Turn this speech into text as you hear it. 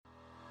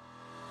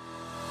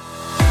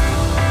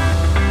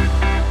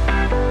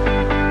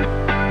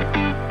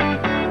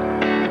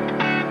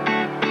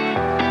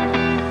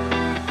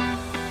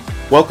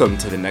Welcome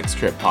to the Next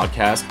Trip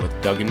podcast with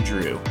Doug and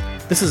Drew.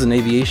 This is an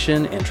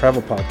aviation and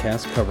travel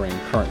podcast covering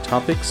current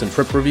topics and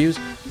trip reviews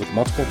with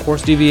multiple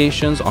course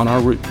deviations on our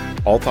route.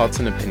 All thoughts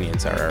and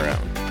opinions are our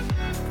own.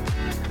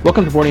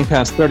 Welcome to Boarding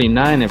Pass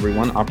 39,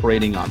 everyone,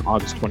 operating on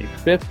August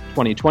 25th,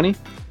 2020.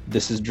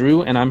 This is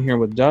Drew, and I'm here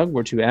with Doug.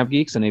 We're two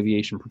AvGeeks and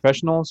aviation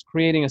professionals,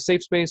 creating a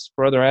safe space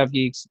for other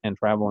AvGeeks and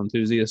travel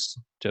enthusiasts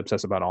to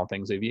obsess about all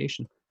things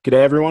aviation.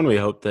 G'day, everyone. We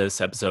hope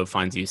this episode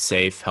finds you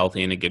safe,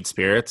 healthy, and in good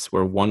spirits.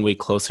 We're 1 week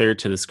closer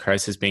to this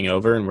crisis being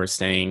over, and we're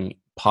staying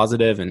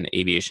positive and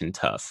aviation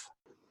tough.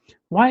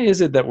 Why is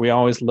it that we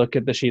always look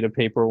at the sheet of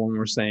paper when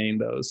we're saying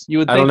those? You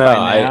would think I don't know.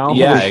 by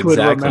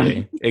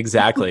now.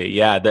 Exactly.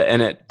 Yeah.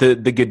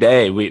 The good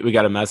day. We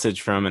got a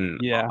message from an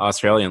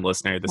Australian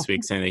listener this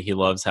week saying that he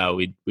loves how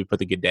we put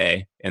the good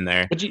day in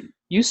there. But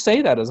you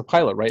say that as a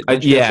pilot, right?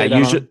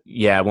 Usually,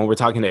 when we're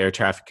talking to air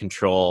traffic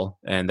control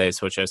and they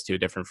switch us to a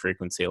different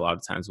frequency, a lot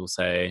of times we'll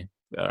say,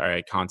 all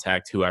right,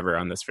 contact whoever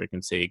on this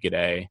frequency, good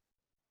day.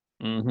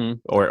 Mm-hmm.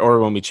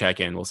 Or when we check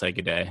in, we'll say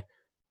good day.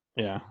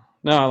 Yeah.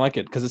 No, I like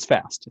it because it's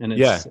fast and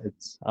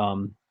it's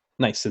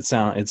nice. It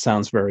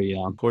sounds very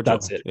cordial.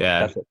 That's it.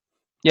 Yeah.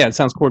 It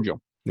sounds cordial.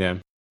 Yeah.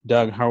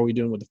 Doug, how are we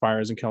doing with the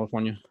fires in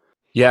California?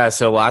 Yeah.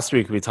 So last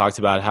week we talked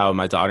about how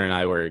my daughter and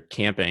I were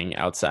camping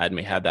outside and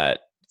we had that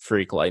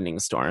freak lightning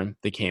storm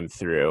that came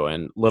through,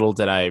 and little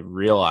did I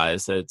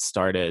realize that it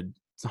started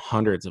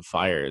hundreds of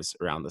fires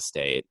around the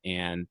state,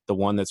 and the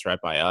one that's right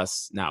by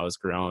us now has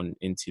grown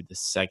into the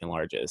second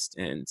largest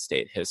in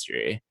state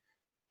history.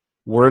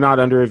 We're not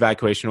under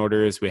evacuation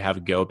orders. We have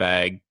a go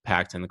bag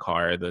packed in the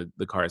car. The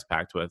car is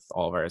packed with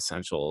all of our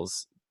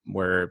essentials.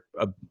 We're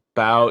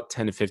about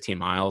 10 to 15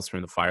 miles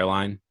from the fire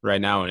line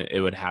right now, and it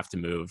would have to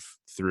move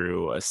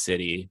through a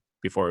city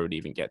before it would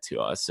even get to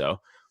us. So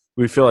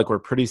we feel like we're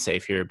pretty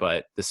safe here,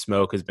 but the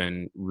smoke has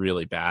been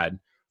really bad.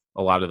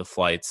 A lot of the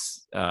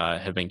flights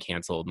have been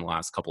canceled in the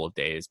last couple of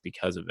days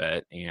because of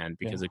it and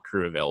because of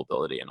crew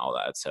availability and all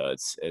that. So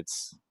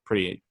it's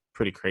pretty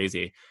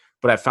crazy.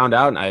 But I found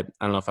out, and I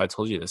don't know if I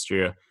told you this,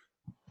 Drew,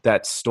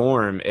 that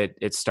storm,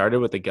 it started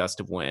with a gust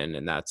of wind,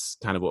 and that's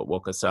kind of what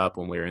woke us up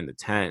when we were in the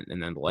tent,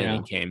 and then the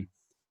lightning came.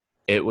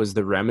 It was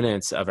the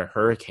remnants of a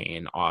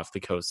hurricane off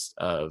the coast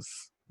of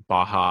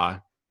Baja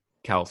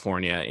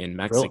California in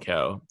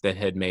Mexico that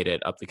had made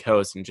it up the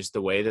coast, and just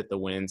the way that the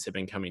winds have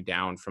been coming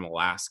down from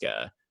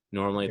Alaska.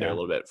 Normally they're a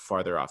little bit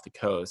farther off the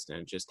coast, and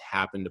it just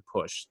happened to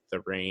push the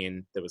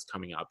rain that was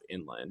coming up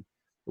inland,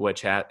 which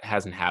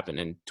hasn't happened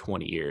in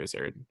 20 years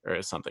or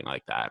something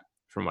like that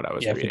from what I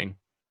was reading.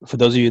 For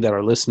those of you that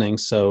are listening,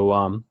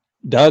 so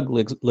Doug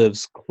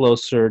lives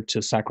closer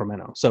to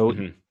Sacramento. So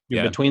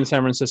you're between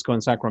San Francisco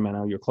and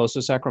Sacramento. You're close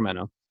to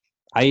Sacramento.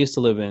 I used to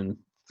live in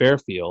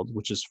Fairfield,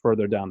 which is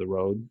further down the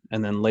road,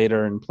 and then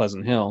later in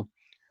Pleasant Hill.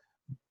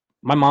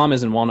 My mom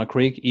is in Walnut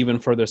Creek, even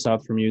further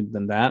south from you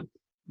than that.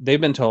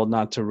 They've been told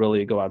not to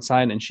really go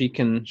outside, and she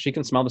can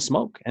smell the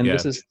smoke, and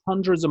this is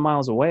hundreds of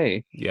miles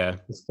away. Yeah.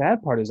 The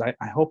sad part is I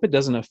hope it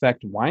doesn't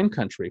affect wine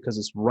country, because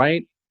it's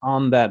right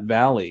on that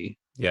valley.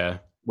 Yeah.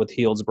 With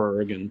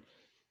Healdsburg and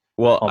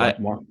all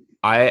that more.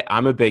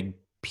 I'm a big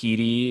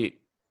peaty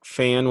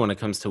fan when it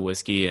comes to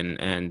whiskey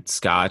and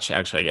scotch.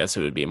 Actually, I guess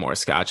it would be more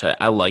scotch.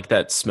 I like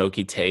that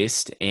smoky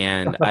taste,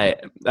 and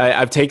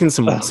I've taken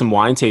some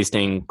wine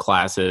tasting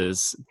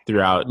classes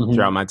throughout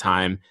my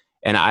time,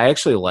 and I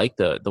actually like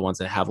the ones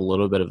that have a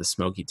little bit of a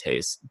smoky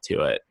taste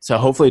to it. So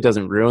hopefully it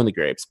doesn't ruin the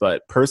grapes.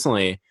 But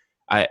personally,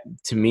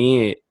 to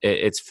me,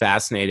 it's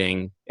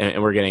fascinating,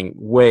 and we're getting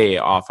way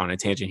off on a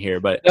tangent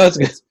here, but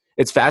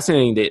it's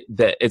fascinating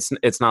that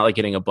it's not like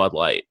getting a Bud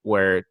Light,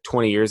 where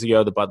 20 years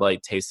ago the Bud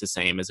Light tastes the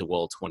same as it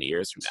will 20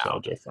 years from now. So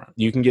different.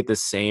 You can get the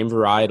same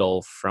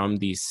varietal from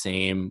the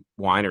same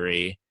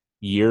winery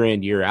year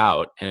in, year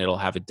out, and it'll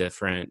have a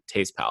different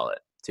taste palette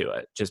to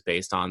it, just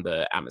based on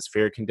the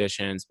atmospheric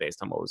conditions,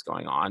 based on what was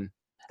going on.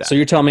 So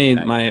you're telling me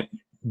my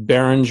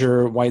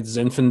Beringer White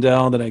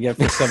Zinfandel that I get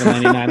for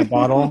 $7.99 a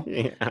bottle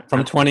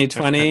from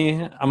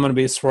 2020, I'm going to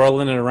be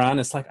swirling it around.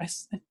 It's like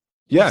hints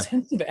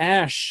of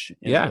ash.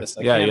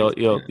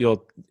 It'll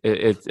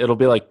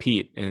be like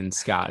peat in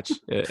scotch.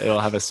 It'll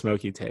have a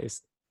smoky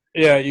taste.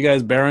 Yeah, you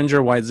guys,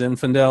 Beringer White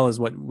Zinfandel is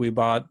what we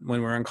bought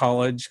when we were in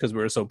college because we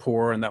were so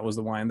poor, and that was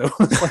the wine that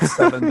was like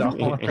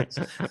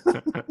 $7.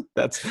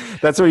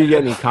 That's where you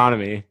get an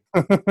economy.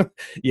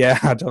 Yeah,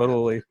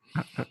 totally.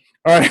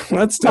 All right,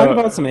 let's talk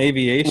about some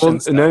aviation.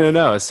 Well,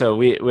 no. So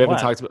we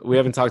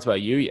haven't talked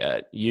about you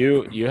yet.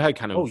 You had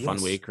kind of a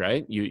fun week,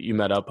 right? You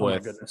met up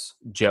with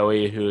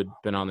Joey, who had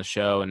been on the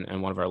show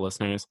and one of our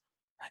listeners.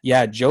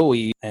 Yeah,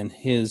 Joey, and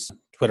his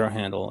Twitter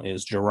handle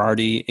is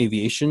Gerardi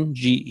Aviation,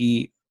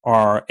 GERARDI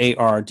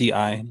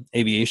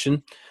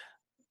Aviation.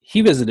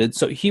 He visited,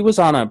 so he was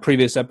on a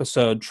previous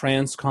episode,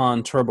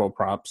 Transcon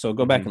Turboprop. So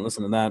go back and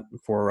listen to that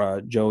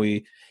for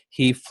Joey.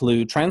 He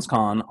flew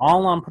Transcon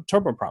all on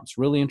turboprops.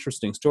 Really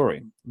interesting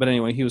story. But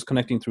anyway, he was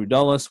connecting through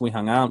Dulles. We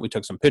hung out. We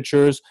took some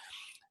pictures.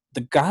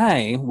 The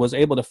guy was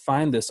able to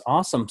find this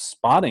awesome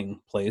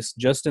spotting place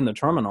just in the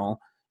terminal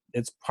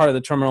it's part of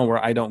the terminal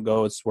where I don't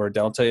go. It's where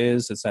Delta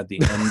is. It's at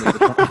the end of the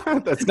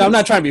terminal. No, I'm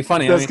not trying to be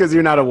funny. That's because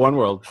you're not a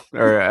Oneworld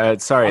or a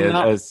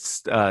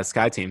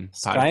Sky Team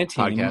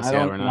podcast. I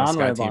don't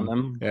non-rev on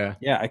them.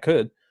 Yeah, I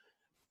could.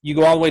 You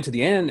go all the way to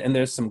the end, and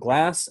there's some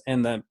glass,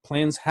 and the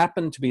planes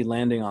happen to be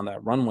landing on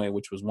that runway,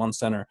 which was one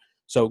center.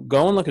 So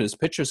go and look at his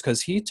pictures,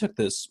 because he took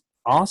this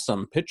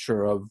awesome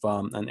picture of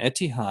an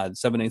Etihad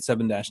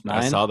 787-9.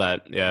 I saw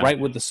that, yeah. Right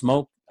with the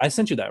smoke. I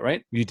sent you that,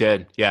 right? You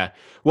did, yeah.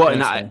 Well,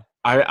 and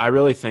I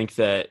really think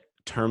that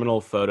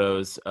terminal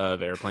photos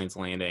of airplanes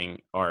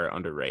landing are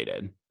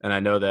underrated. And I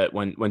know that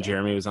when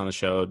Jeremy was on the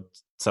show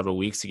several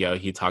weeks ago,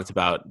 he talked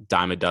about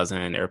dime a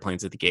dozen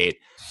airplanes at the gate.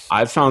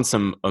 I've found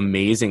some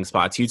amazing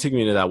spots. You took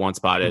me to that one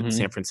spot at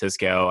San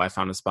Francisco. I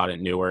found a spot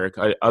at Newark.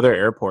 Other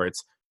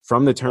airports,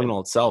 from the terminal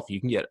itself, you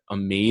can get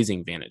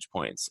amazing vantage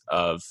points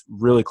of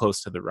really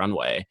close to the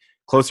runway,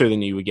 closer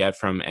than you would get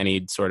from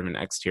any sort of an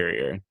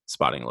exterior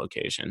spotting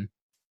location.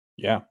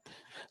 Yeah.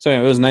 So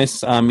anyway, it was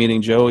nice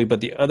meeting Joey, but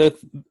the other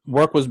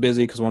work was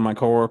busy because one of my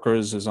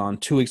coworkers is on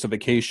 2 weeks of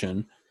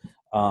vacation.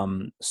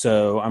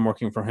 So I'm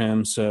working for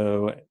him.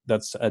 So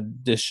that's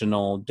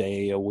additional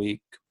day a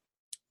week.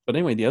 But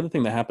anyway, the other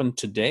thing that happened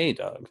today,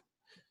 Doug,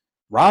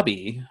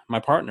 Robbie, my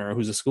partner,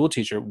 who's a school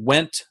teacher,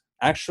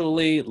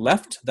 actually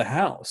left the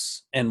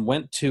house and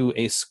went to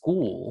a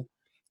school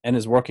and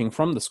is working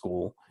from the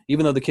school.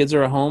 Even though the kids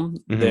are at home,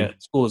 the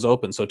school is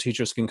open, so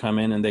teachers can come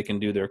in and they can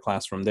do their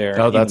class from there.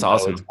 Oh, that's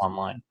awesome. It's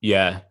online.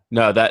 Yeah.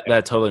 No, that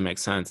totally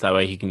makes sense. That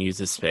way he can use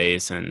his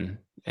space and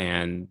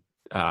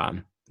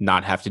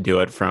not have to do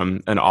it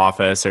from an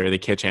office or the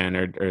kitchen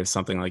or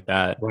something like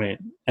that. Right.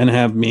 And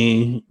have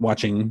me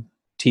watching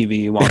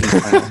TV while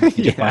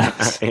he's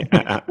class.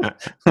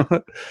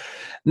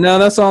 No,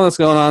 that's all that's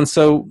going on.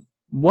 So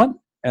what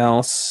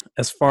else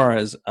as far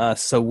as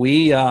us? So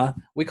we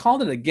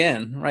called it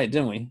again, right,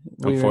 didn't we?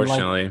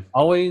 Unfortunately.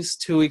 Always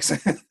 2 weeks.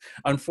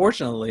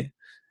 Unfortunately.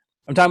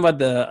 I'm talking about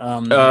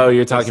the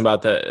you're talking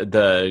about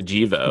the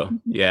GIVO.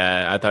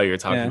 Yeah, I thought you were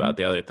talking about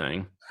the other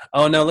thing.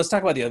 Oh no, let's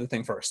talk about the other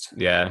thing first.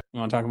 Yeah. You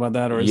want to talk about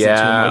that, or is it too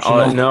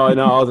emotional?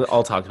 No,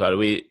 I'll talk about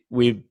it.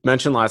 We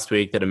mentioned last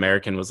week that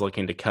American was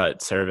looking to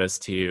cut service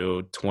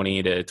to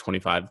 20 to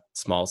 25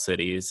 small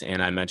cities,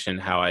 and I mentioned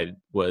how I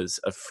was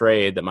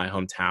afraid that my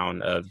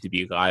hometown of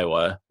Dubuque,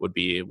 Iowa would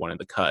be one of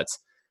the cuts.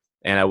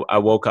 And I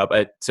woke up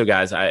so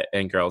guys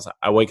and girls,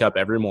 I wake up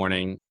every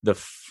morning.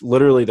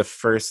 Literally the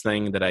first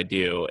thing that I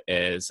do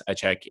is I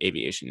check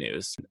aviation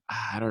news.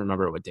 I don't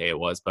remember what day it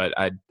was, but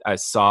I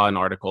saw an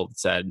article that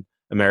said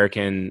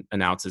American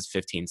announces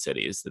 15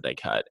 cities that they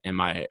cut, and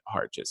my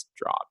heart just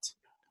dropped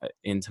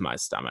into my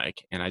stomach,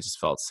 and I just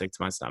felt sick to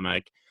my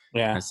stomach.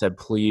 Yeah. I said,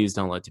 please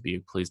don't let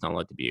Dubuque. Please don't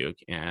let Dubuque.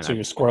 And so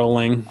you're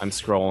scrolling. I'm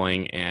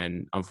scrolling,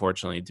 and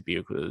unfortunately,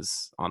 Dubuque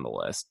was on the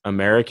list.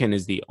 American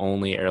is the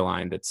only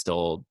airline that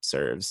still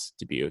serves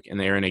Dubuque, and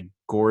they're in a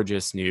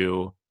gorgeous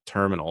new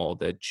terminal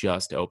that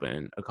just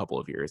opened a couple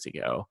of years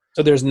ago.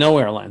 So there's no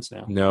airlines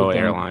now? No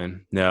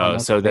airline. No.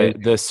 So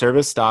the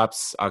service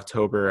stops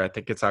October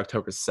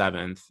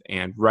 7th.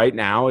 And right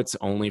now it's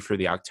only for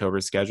the October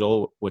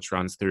schedule, which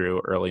runs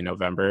through early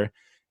November.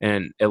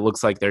 And it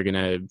looks like they're going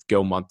to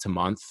go month to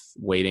month,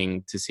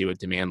 waiting to see what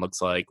demand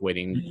looks like,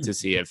 waiting to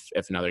see if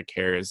another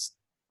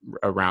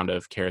a round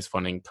of CARES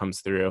funding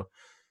comes through.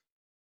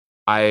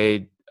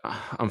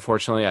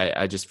 Unfortunately,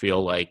 I just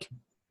feel like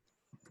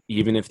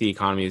even if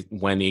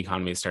when the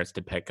economy starts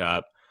to pick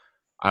up,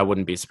 I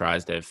wouldn't be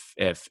surprised if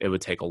it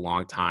would take a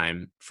long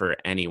time for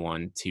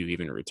anyone to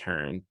even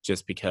return,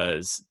 just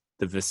because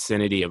the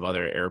vicinity of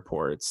other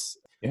airports,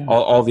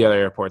 all the other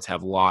airports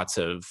have lots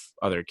of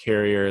other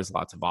carriers,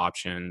 lots of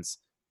options.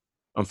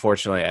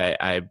 Unfortunately,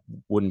 I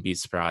wouldn't be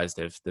surprised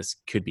if this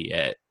could be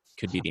it,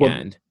 could be the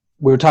end.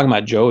 We were talking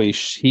about Joey.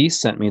 He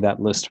sent me that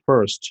list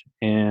first.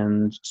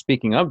 And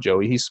speaking of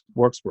Joey, he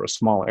works for a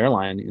small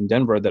airline in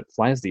Denver that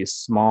flies these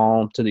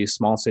small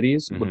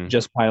cities with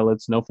just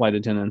pilots, no flight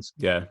attendants.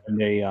 Yeah. And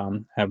they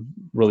have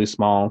really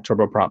small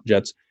turboprop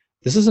jets.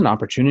 This is an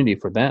opportunity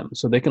for them,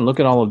 so they can look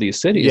at all of these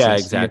cities. Yeah,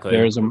 exactly.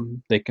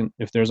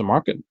 If there's a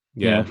market,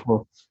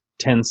 for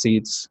 10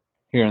 seats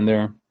here and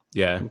there.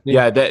 Yeah.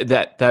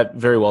 That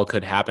very well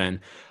could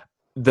happen.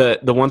 The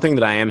one thing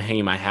that I am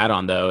hanging my hat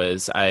on, though,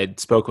 is I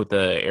spoke with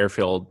the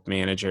airfield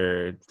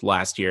manager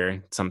last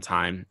year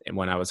sometime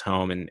when I was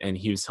home, and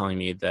he was telling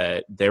me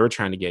that they were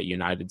trying to get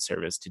United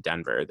service to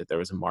Denver, that there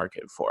was a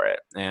market for it.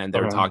 And they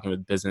were talking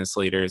with business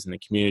leaders in the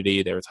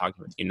community. They were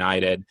talking with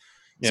United.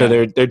 Yeah. So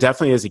there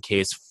definitely is a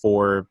case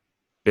for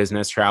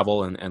business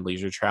travel and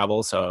leisure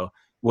travel. So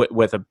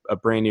with a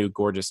brand new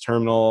gorgeous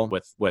terminal,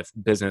 with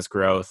business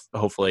growth,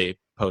 hopefully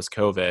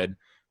post-COVID,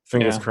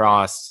 fingers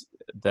crossed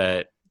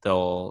that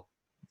they'll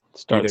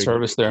start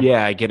service there.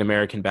 Yeah, get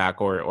American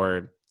back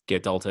or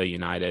get Delta,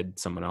 United,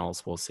 someone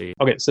else. We'll see.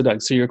 Okay, so Doug,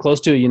 you're close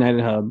to a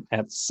United hub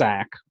at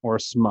SAC or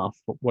SMUF,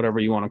 whatever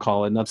you want to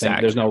call it.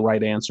 There's no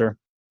right answer.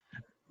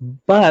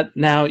 But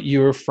now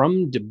you're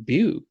from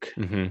Dubuque,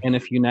 Mm-hmm. and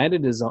if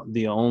United is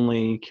the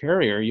only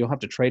carrier, you'll have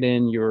to trade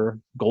in your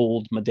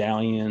gold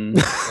medallion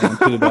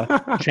to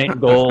the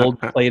gold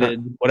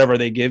plated whatever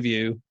they give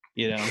you,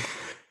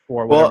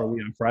 for whatever Well,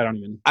 we offer. I don't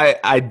even.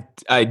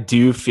 I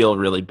do feel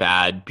really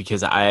bad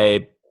because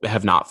I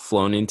have not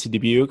flown into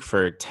Dubuque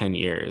for 10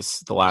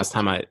 years. The last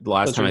time I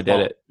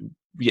did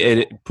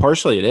it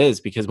partially it is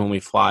because when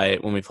we fly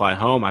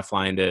home, I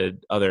fly into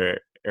other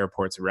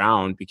airports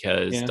around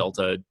because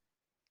Delta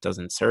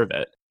doesn't serve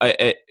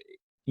it.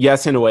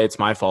 Yes, in a way it's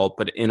my fault,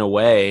 but in a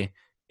way,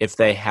 if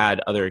they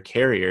had other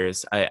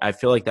carriers, I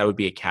feel like that would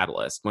be a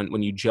catalyst.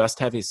 When you just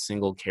have a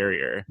single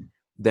carrier,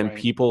 then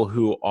people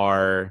who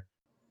are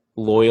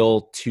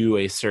loyal to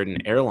a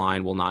certain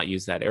airline will not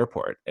use that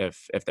airport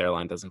if the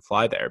airline doesn't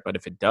fly there. But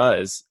if it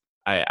does,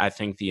 I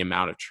think the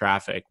amount of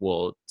traffic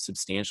will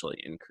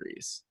substantially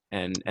increase.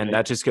 And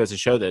that just goes to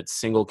show that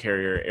single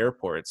carrier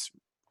airports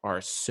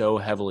are so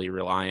heavily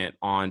reliant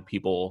on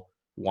people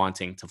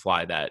wanting to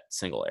fly that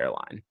single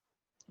airline.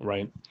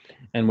 Right.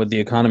 And with the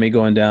economy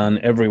going down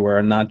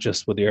everywhere, not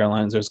just with the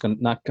airlines, there's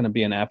not going to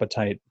be an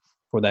appetite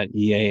for that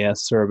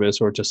EAS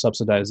service or to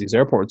subsidize these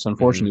airports.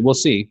 Unfortunately, we'll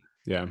see.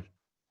 Yeah.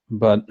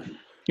 But,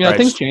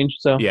 things change.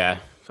 So yeah.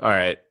 All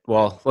right.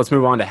 Well, let's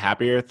move on to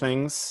happier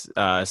things.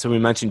 So we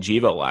mentioned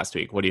Gevo last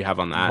week. What do you have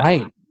on that?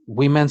 Right.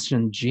 We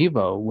mentioned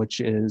Gevo, which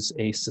is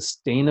a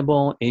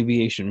sustainable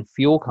aviation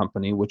fuel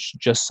company, which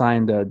just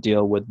signed a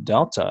deal with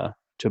Delta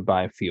to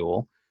buy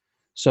fuel.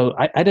 So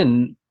I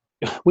didn't.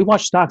 We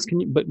watched stocks,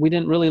 but we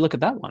didn't really look at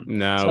that one.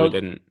 No, we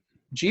didn't.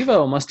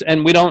 Gevo must,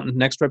 and we don't.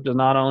 Next Trip does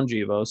not own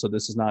Gevo, so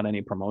this is not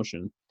any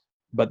promotion.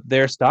 But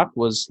their stock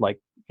was like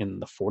in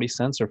the 40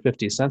 cents or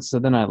 50 cents. So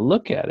then I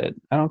look at it.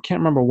 Can't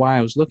remember why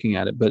I was looking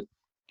at it, but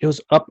it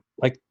was up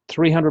like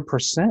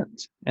 300%.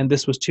 And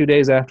this was 2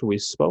 days after we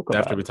spoke about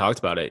it. After we talked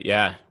about it,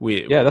 yeah.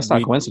 That's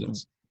not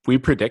coincidence. We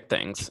predict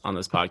things on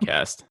this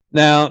podcast.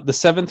 Now, the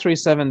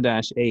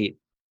 737-8,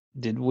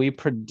 did we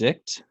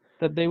predict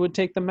that they would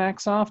take the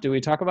MAX off? Did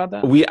we talk about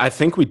that? I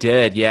think we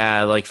did,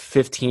 yeah, like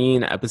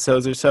 15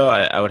 episodes or so.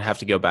 I would have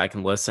to go back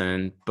and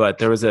listen, but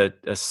there was a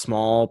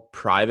small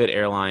private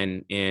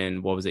airline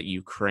in, what was it,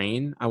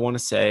 Ukraine, I want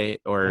to say,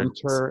 or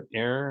Enter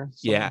Air.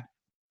 Yeah,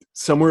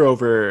 somewhere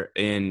over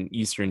in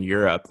Eastern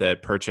Europe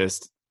that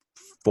purchased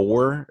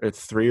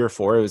 3 or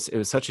 4. It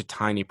was such a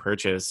tiny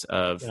purchase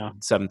of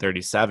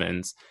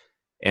 737s.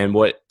 And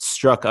what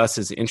struck us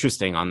as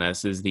interesting on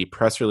this is the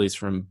press release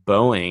from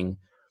Boeing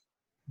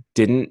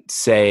didn't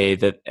say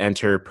that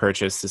Enter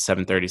purchased the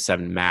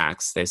 737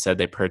 MAX. They said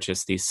they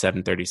purchased the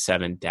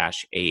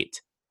 737-8.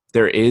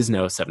 There is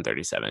no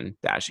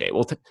 737-8.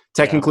 Well,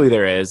 technically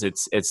there is.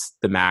 It's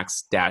the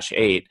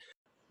MAX-8.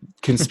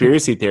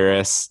 Conspiracy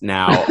theorists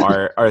now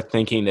are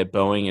thinking that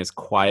Boeing is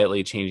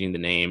quietly changing the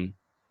name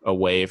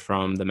away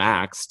from the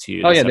MAX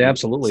to they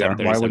absolutely are.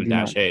 Why would you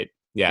not? 8.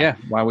 Yeah,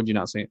 why would you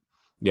not see it?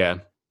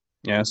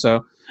 Yeah,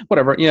 so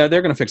whatever. They're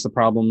going to fix the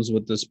problems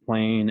with this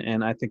plane,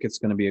 and I think it's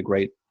going to be a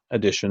great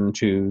addition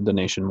to the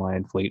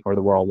nationwide fleet or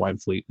the worldwide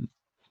fleet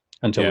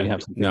until we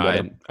have something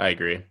better. I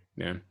agree.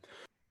 Yeah.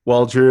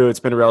 Well, Drew,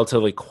 it's been a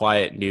relatively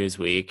quiet news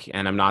week,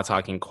 and I'm not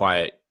talking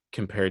quiet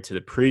compared to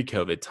the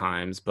pre-COVID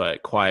times,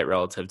 but quiet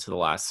relative to the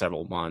last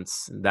several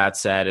months. That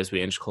said, as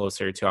we inch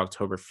closer to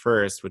October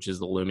 1st, which is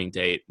the looming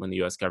date when the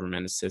U.S.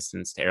 government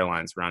assistance to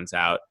airlines runs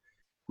out,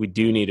 we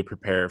do need to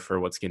prepare for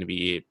what's going to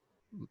be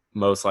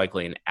most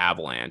likely an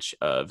avalanche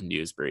of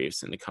news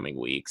briefs in the coming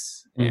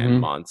weeks and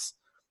months.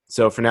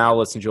 So for now,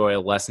 let's enjoy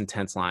a less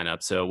intense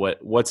lineup. So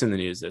what's in the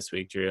news this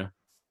week, Drew?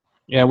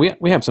 Yeah,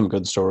 we have some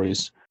good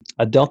stories.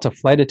 A Delta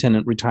flight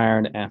attendant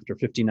retired after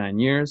 59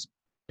 years,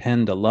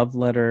 penned a love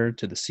letter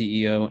to the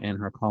CEO and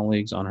her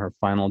colleagues on her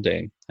final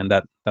day. And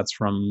that's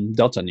from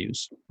Delta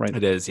News, right?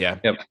 It is, yeah.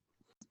 Yep.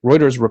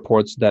 Reuters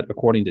reports that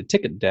according to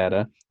ticket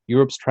data,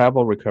 Europe's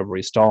travel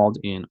recovery stalled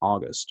in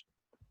August.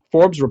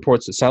 Forbes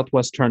reports that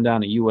Southwest turned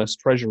down a U.S.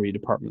 Treasury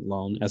Department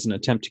loan as an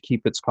attempt to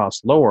keep its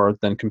costs lower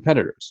than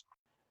competitors.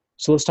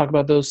 So let's talk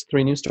about those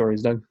 3 news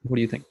stories, Doug. What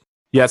do you think?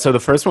 Yeah, so the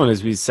first one,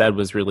 as we said,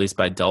 was released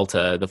by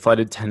Delta. The flight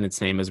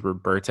attendant's name is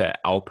Roberta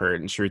Alpert,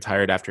 and she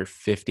retired after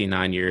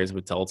 59 years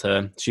with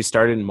Delta. She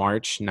started in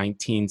March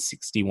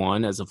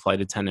 1961 as a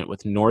flight attendant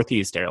with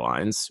Northeast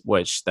Airlines,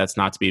 which that's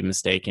not to be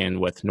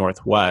mistaken with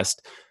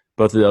Northwest.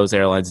 Both of those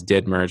airlines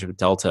did merge with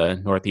Delta.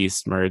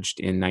 Northeast merged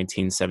in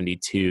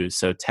 1972,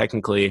 so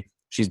technically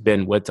she's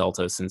been with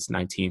Delta since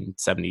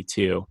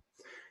 1972.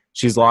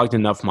 She's logged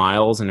enough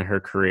miles in her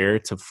career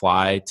to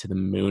fly to the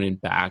moon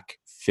and back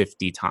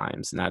 50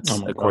 times, and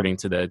that's according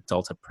to the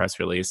Delta press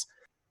release.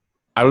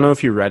 I don't know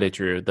if you read it,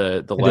 Drew,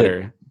 the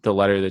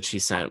letter that she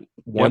sent.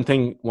 One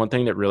thing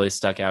that really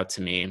stuck out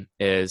to me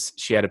is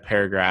she had a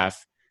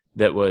paragraph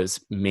that was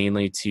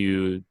mainly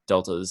to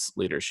Delta's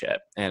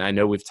leadership. And I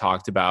know we've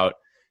talked about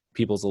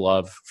people's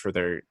love for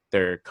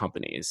their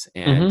companies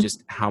and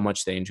just how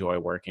much they enjoy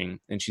working.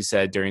 And she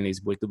said, during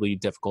these wickedly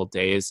difficult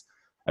days,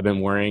 I've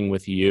been worrying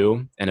with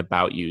you and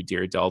about you,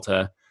 dear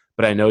Delta.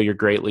 but I know you're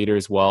great leader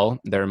as well.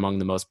 They're among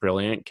the most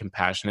brilliant,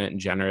 compassionate, and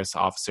generous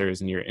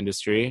officers in your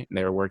industry. And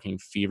they are working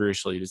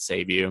feverishly to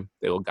save you.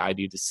 They will guide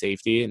you to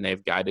safety, and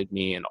they've guided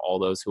me and all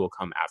those who will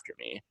come after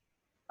me.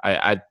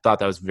 I thought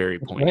that was very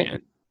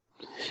poignant.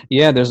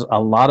 Yeah, there's a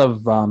lot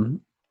of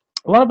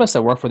us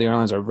that work for the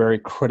airlines are very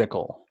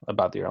critical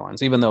about the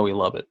airlines, even though we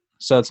love it.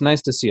 So it's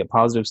nice to see a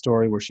positive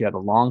story where she had a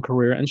long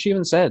career, and she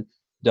even said,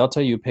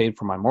 "Delta, you paid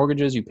for my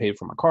mortgages, you paid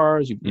for my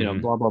cars, you know,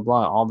 blah blah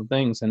blah, all the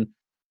things and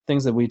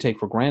things that we take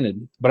for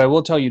granted." But I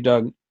will tell you,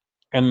 Doug,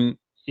 and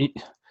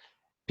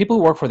people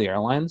who work for the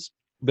airlines,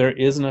 there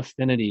is an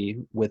affinity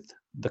with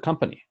the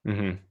company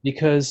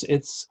because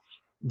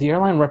the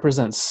airline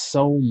represents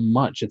so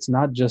much. It's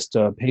not just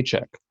a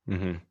paycheck.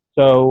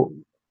 So,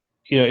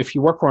 you know, if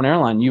you work for an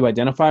airline, you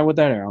identify with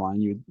that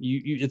airline.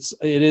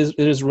 It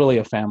is really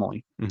a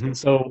family.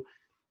 So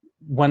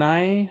when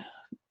I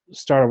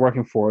started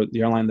working for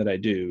the airline that I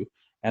do,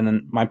 and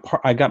then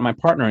I got my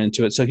partner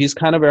into it, so he's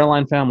kind of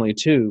airline family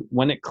too.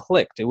 When it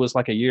clicked, it was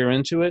like a year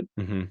into it.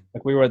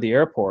 Like we were at the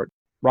airport.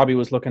 Robbie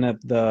was looking at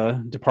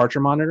the departure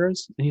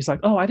monitors, and he's like,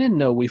 "Oh, I didn't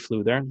know we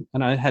flew there,"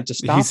 and I had to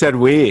stop. He said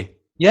we.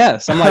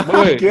 Yes, I'm like,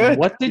 wait,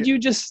 what did you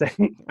just say?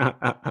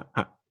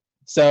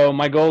 So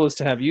my goal is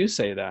to have you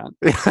say that,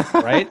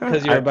 right?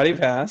 Because you're a buddy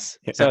pass.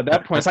 So at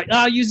that point, it's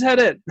like, you said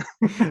it.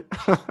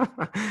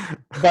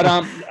 But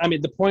I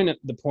mean, the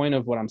point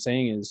of what I'm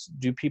saying is,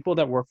 do people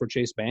that work for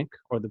Chase Bank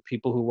or the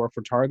people who work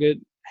for Target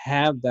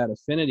have that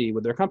affinity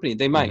with their company?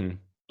 They might.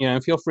 You know,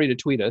 and feel free to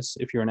tweet us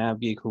if you're an av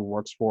geek who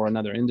works for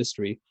another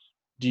industry.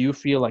 Do you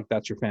feel like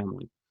that's your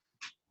family?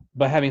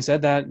 But having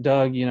said that,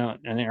 Doug, you know,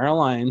 an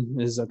airline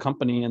is a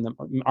company, and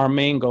our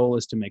main goal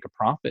is to make a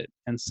profit.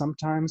 And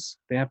sometimes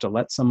they have to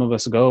let some of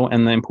us go.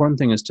 And the important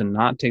thing is to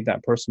not take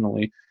that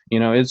personally. You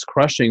know, it's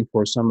crushing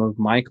for some of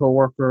my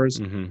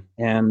coworkers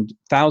and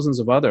thousands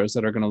of others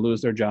that are going to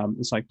lose their job.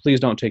 It's like, please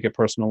don't take it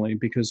personally,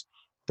 because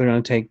they're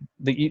going to take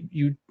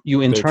you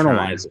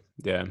internalize it.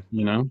 Yeah.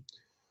 You know.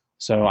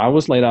 So I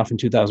was laid off in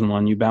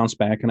 2001. You bounced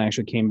back and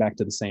actually came back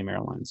to the same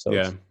airline.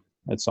 So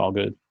it's all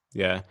good.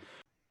 Yeah.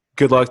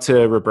 Good luck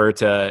to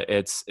Roberta.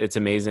 It's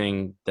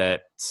amazing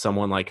that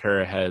someone like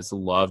her has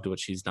loved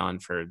what she's done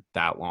for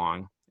that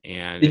long.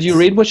 And did you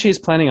read what she's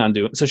planning on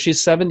doing? So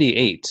she's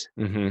 78,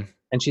 and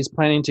she's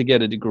planning to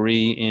get a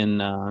degree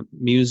in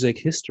music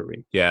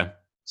history. Yeah.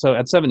 So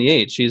at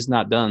 78, she's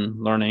not done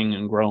learning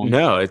and growing.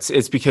 No,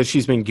 it's because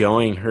she's been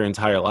going her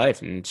entire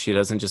life, and she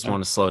doesn't just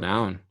want to slow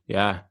down.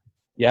 Yeah.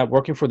 Yeah,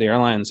 working for the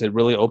airlines, it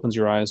really opens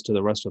your eyes to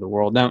the rest of the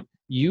world. Now,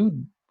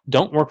 you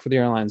don't work for the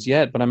airlines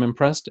yet, but I'm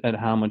impressed at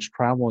how much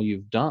travel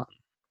you've done.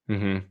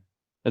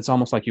 It's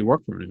almost like you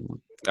work for anyone.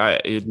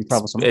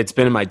 It's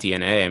been in my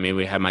DNA. I mean,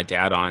 we had my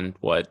dad on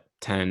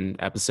 10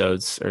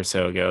 episodes or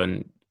so ago,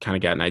 and kind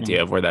of got an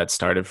idea of where that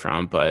started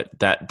from. But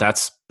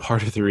that's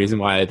part of the reason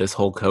why this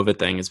whole COVID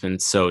thing has been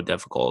so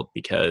difficult,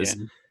 because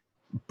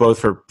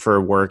both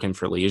for work and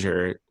for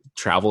leisure,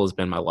 travel has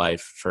been my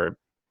life for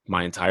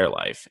my entire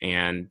life,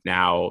 and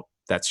now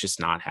that's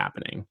just not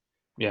happening.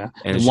 Yeah.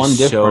 And it's one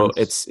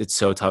difference, it's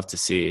so tough to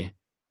see.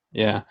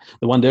 Yeah.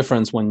 The one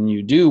difference when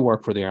you do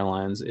work for the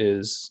airlines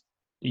is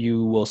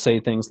you will say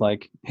things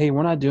like, "Hey,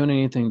 we're not doing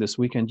anything this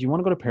weekend. Do you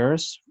want to go to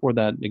Paris for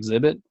that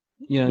exhibit?"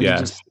 You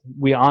know,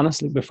 we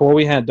honestly, before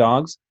we had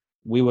dogs,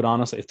 we would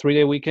honestly, a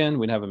 3-day weekend,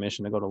 we'd have a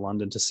mission to go to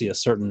London to see a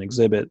certain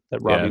exhibit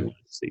that Robbie wanted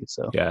to see.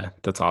 So yeah,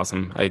 that's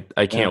awesome.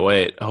 I can't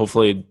wait.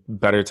 Hopefully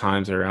better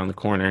times are around the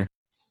corner.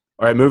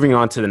 All right, moving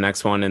on to the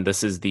next one, and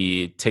this is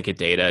the ticket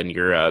data in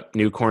Europe.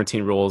 New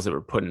quarantine rules that were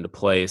put into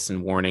place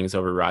and warnings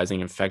over rising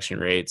infection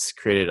rates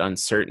created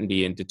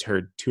uncertainty and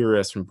deterred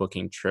tourists from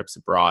booking trips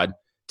abroad.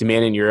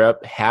 Demand in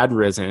Europe had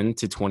risen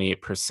to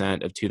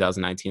 28% of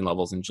 2019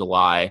 levels in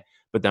July,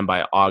 but then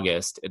by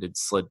August, it had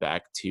slid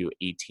back to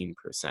 18%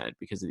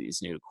 because of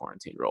these new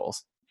quarantine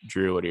rules.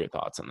 Drew, what are your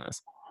thoughts on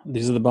this?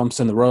 These are the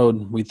bumps in the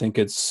road. We think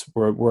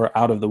we're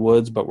out of the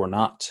woods, but we're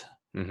not.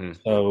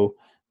 So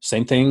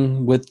same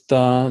thing with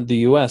the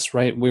U.S.,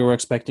 right? We were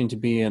expecting to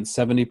be at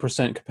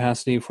 70%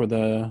 capacity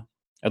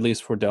at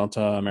least for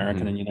Delta,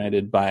 American, and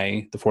United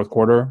by the fourth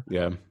quarter.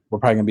 Yeah. We're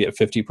probably going to be at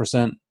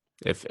 50%.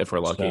 If we're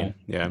lucky.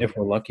 So, if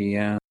we're lucky,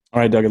 yeah. All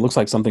right, Doug, it looks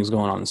like something's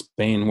going on in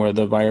Spain where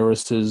the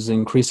virus is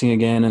increasing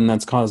again, and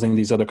that's causing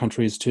these other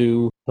countries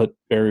to put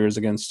barriers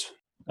against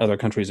other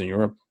countries in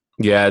Europe.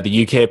 Yeah,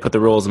 the UK put the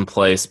rules in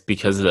place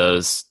because of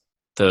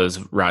those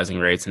rising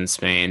rates in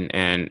Spain,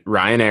 and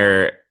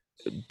Ryanair,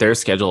 their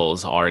schedule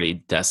is already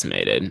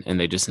decimated, and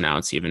they just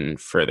announced even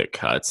further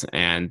cuts.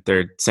 And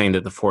they're saying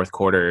that the fourth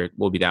quarter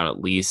will be down at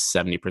least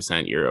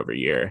 70% year over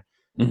year.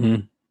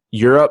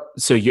 Europe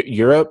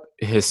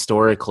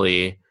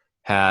historically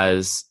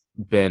has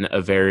been a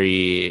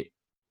very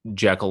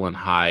Jekyll and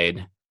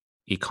Hyde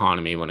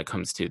economy when it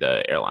comes to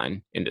the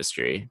airline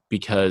industry,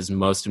 because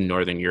most of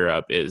Northern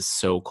Europe is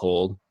so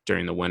cold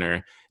during the winter.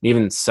 And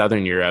even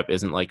Southern Europe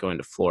isn't like going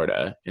to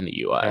Florida in the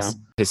US.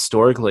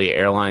 Historically,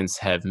 airlines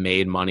have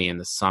made money in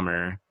the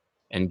summer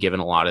and given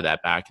a lot of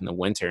that back in the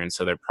winter. And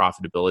so their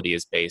profitability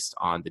is based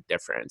on the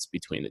difference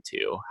between the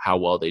two, how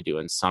well they do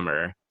in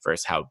summer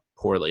versus how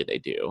poorly they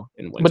do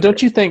in winter. But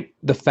don't you think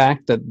the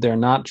fact that they're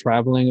not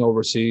traveling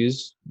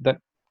overseas, that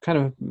kind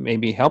of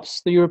maybe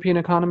helps the European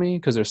economy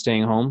because they're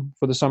staying home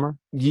for the summer?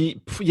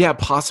 Yeah,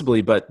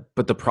 possibly, but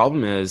the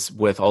problem is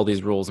with all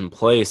these rules in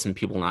place and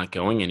people not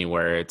going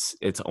anywhere,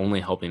 it's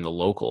only helping the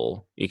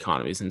local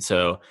economies. And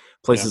so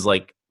places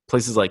like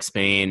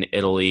Spain,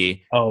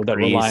 Italy, that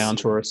Greece, rely on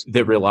tourists,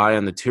 that rely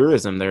on the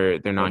tourism, they're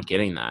not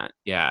getting that.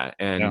 Yeah.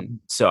 And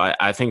so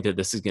I think that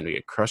this is going to be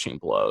a crushing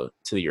blow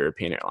to the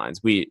European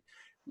airlines. We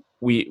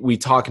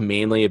talk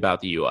mainly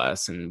about the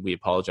US, and we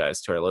apologize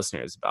to our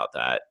listeners about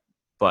that.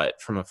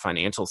 But from a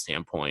financial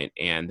standpoint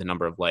and the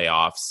number of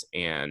layoffs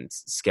and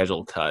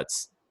schedule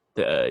cuts,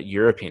 the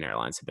European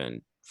airlines have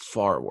been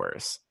far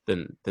worse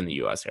than the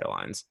US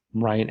airlines.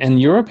 Right.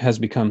 And Europe has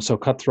become so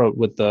cutthroat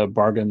with the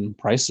bargain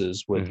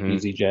prices with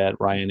EasyJet,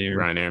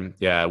 Ryanair.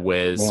 Yeah,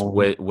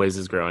 Wizz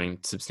is growing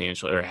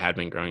substantially, or had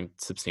been growing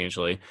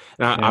substantially.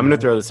 Now, I'm going to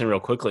throw this in real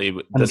quickly.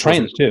 And the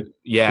trains too.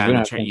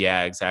 Yeah,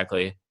 yeah,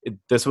 exactly.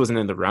 This wasn't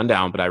in the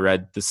rundown, but I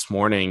read this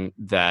morning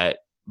that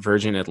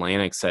Virgin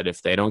Atlantic said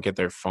if they don't get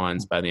their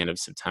funds by the end of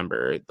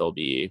September, they'll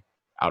be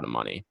out of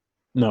money.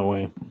 No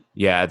way.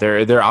 Yeah,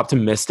 they're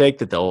optimistic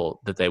that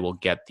they will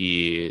get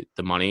the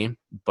money,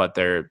 but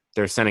they're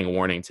sending a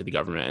warning to the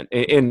government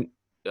in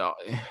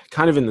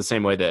kind of in the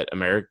same way that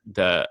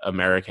the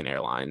American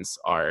airlines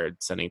are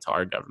sending to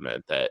our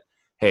government that,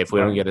 hey, if we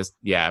don't get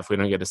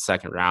a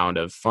second round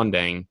of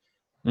funding,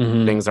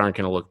 things aren't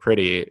going to look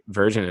pretty.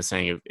 Virgin is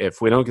saying if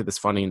we don't get this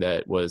funding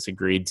that was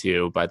agreed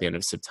to by the end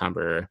of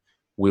September,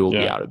 we will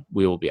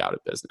be out of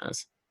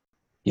business.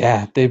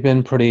 Yeah, they've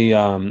been pretty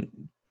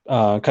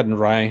cut and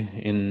dry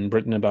in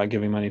Britain about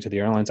giving money to the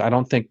airlines. I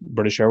don't think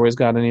British Airways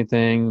got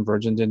anything.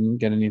 Virgin didn't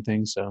get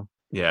anything. So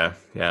yeah,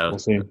 we'll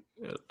see.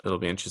 It'll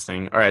be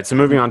interesting. All right, so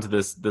moving on to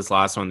this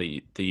last one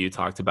that you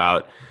talked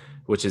about,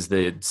 which is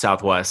the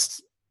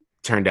Southwest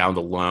turned down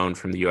the loan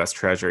from the U.S.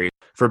 Treasury.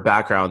 For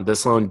background,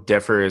 this loan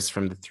differs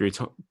from the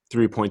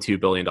 $3.2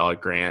 billion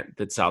grant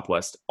that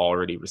Southwest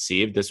already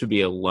received. This would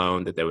be a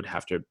loan that they would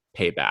have to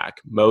pay back.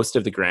 Most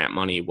of the grant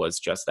money was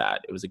just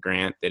that. It was a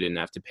grant. They didn't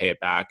have to pay it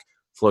back,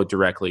 flowed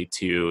directly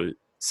to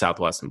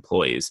Southwest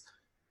employees.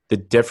 The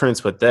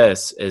difference with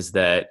this is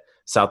that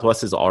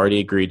Southwest has already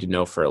agreed to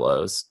no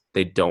furloughs.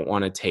 They don't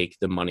want to take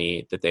the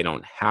money that they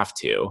don't have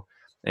to.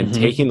 And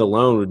taking the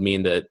loan would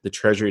mean that the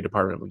Treasury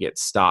Department would get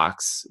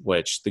stocks,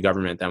 which the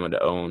government then would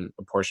own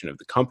a portion of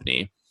the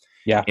company.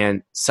 Yeah.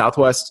 And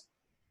Southwest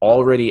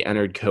already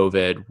entered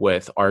COVID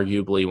with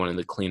arguably one of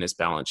the cleanest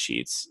balance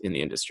sheets in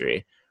the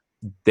industry.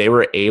 They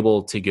were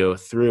able to go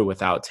through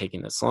without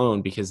taking this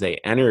loan because they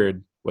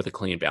entered with a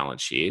clean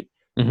balance sheet.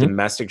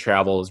 Domestic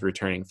travel is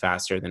returning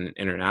faster than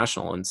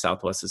international, and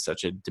Southwest is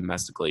such a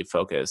domestically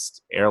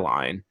focused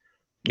airline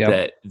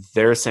that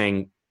they're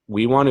saying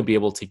we want to be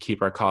able to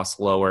keep our costs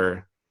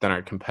lower than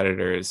our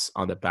competitors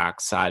on the back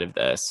side of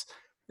this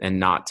and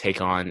not take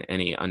on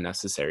any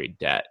unnecessary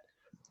debt.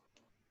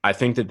 I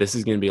think that this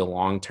is going to be a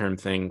long-term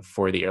thing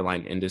for the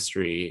airline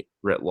industry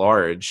writ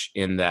large,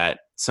 in that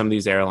some of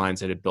these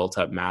airlines that have built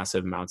up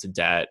massive amounts of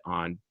debt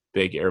on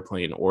big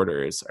airplane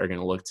orders are going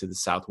to look to the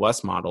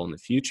Southwest model in the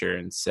future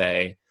and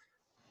say,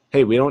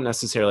 hey, we don't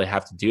necessarily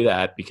have to do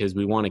that because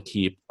we want to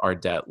keep our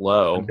debt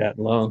low.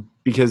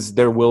 Because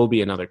there will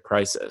be another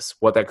crisis.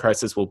 What that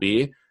crisis will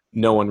be,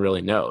 no one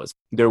really knows.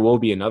 There will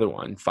be another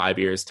one 5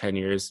 years, 10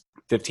 years,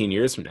 15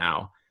 years from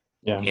now.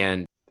 Yeah.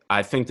 And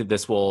I think that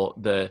this will,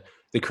 the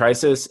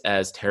crisis,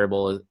 as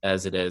terrible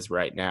as it is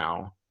right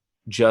now,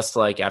 just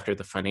like after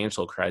the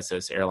financial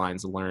crisis,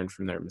 airlines learned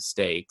from their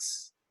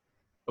mistakes.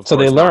 So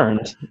they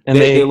learned, and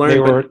they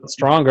were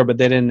stronger, but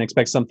they didn't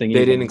expect something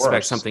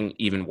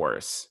even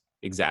worse.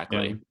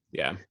 Exactly.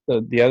 Yeah.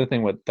 So the other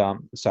thing with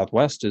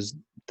Southwest is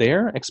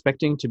they're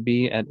expecting to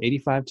be at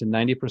 85 to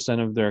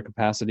 90% of their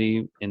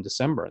capacity in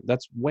December.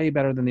 That's way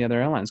better than the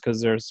other airlines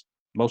because there's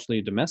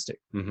mostly domestic.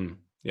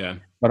 Yeah.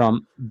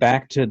 But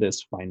back to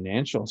this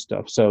financial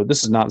stuff. So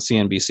this is not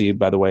CNBC,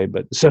 by the way,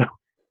 but so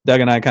Doug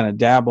and I kind of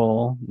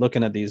dabble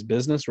looking at these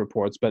business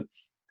reports, but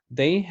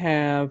they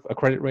have a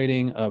credit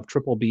rating of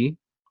BBB.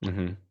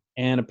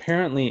 And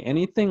apparently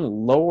anything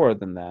lower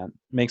than that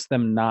makes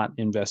them not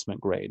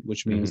investment grade,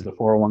 which means the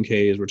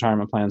 401ks,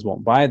 retirement plans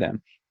won't buy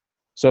them.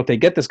 So if they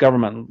get this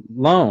government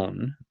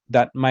loan,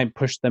 that might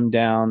push them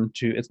down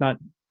to, I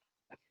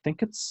don't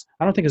think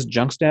it's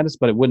junk status,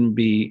 but it wouldn't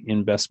be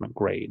investment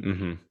grade.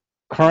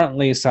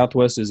 Currently,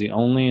 Southwest is the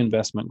only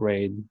investment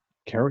grade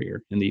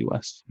carrier in the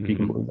US, if you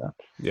can believe that.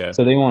 Yeah.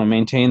 So they want to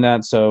maintain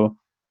that. So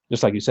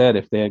just like you said,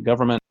 if the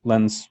government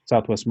lends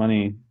Southwest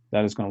money,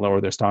 that is going to lower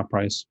their stock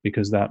price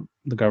because the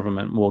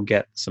government will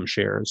get some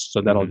shares.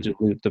 So that'll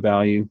dilute the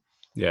value.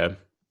 Yeah.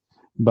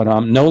 But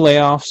no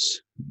layoffs.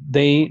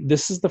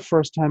 This is the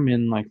first time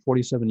in like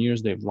 47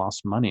 years they've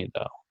lost money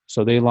though.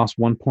 So they lost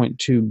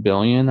 1.2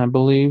 billion, I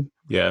believe.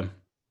 Yeah.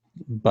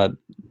 But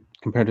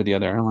compared to the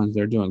other airlines,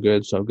 they're doing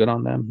good. So good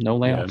on them. No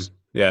layoffs.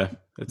 Yeah,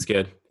 that's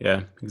good.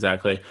 Yeah,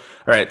 exactly.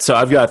 All right. So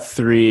I've got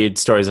 3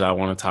 stories that I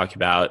want to talk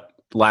about.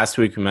 last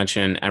week we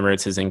mentioned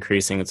Emirates is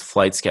increasing its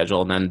flight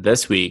schedule. And then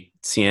this week,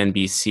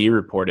 CNBC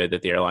reported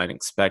that the airline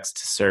expects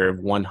to serve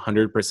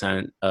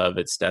 100% of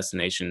its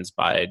destinations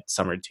by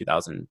summer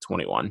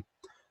 2021.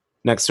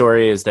 Next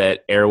story is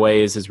that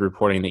Airways is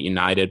reporting that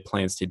United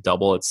plans to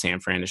double its San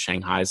Fran to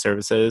Shanghai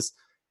services.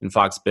 And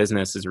Fox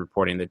Business is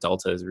reporting that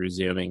Delta is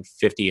resuming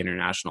 50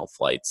 international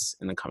flights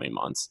in the coming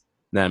months.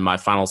 Then my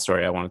final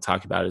story I want to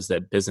talk about is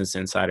that Business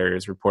Insider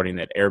is reporting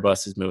that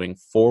Airbus is moving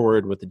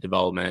forward with the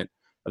development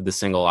of the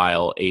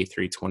single-aisle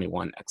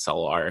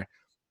A321XLR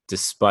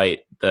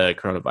despite the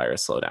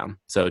coronavirus slowdown.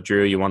 So,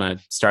 Drew, you want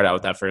to start out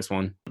with that first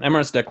one?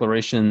 Emirates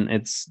declaration,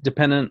 it's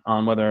dependent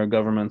on whether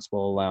governments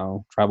will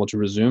allow travel to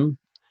resume,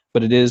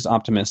 but it is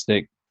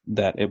optimistic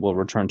that it will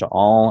return to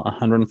all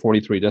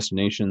 143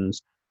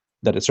 destinations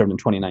that it served in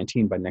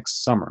 2019 by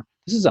next summer.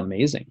 This is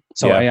amazing.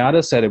 So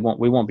IATA said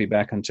we won't be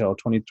back until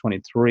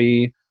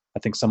 2023. I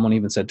think someone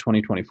even said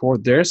 2024.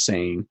 They're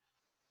saying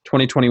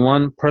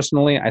 2021.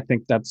 Personally, I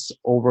think that's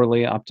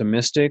overly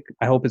optimistic.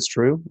 I hope it's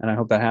true, and I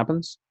hope that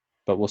happens,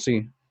 but we'll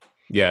see.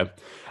 Yeah.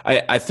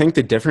 I think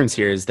the difference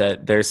here is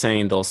that they're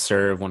saying they'll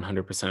serve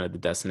 100% of the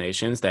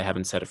destinations. They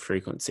haven't set a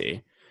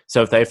frequency.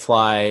 So if they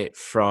fly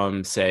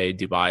from, say,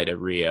 Dubai to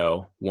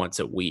Rio once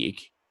a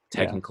week,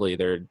 technically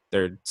they're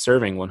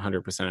serving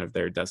 100% of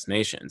their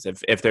destinations.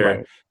 If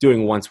they're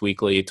doing once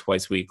weekly,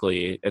 twice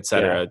weekly,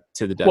 etc.,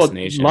 to the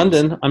destinations. Well,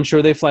 London, I'm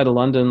sure they fly to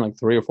London like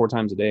 3 or 4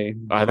 times a day.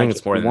 I think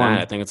it's more than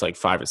that. I think it's like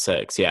 5 or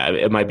 6. Yeah,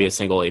 it might be a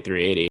single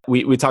A380.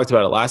 We talked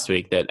about it last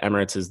week that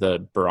Emirates is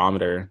the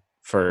barometer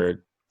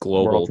for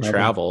global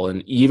travel,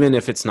 and even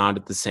if it's not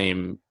at the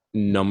same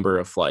number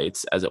of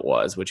flights as it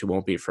was, which it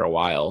won't be for a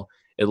while,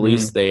 at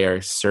least they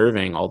are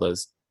serving all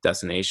those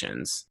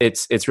destinations.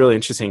 It's really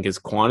interesting because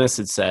Qantas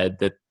had said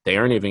that they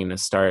aren't even going to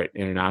start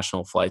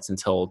international flights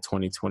until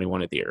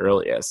 2021 at the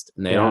earliest,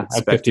 and they don't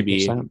expect to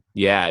be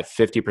at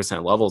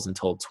 50% levels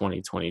until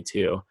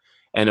 2022.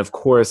 And of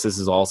course, this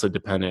is also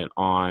dependent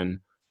on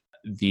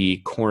the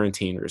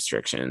quarantine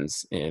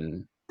restrictions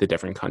in the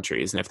different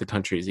countries, and if the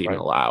countries even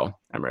allow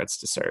Emirates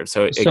to serve.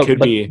 So it could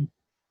be.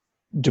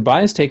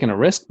 Dubai is taking a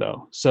risk,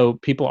 though. So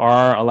people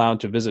are allowed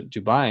to visit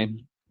Dubai.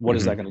 What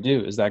is that going to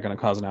do? Is that going to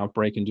cause an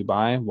outbreak in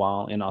Dubai?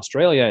 While in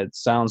Australia, it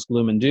sounds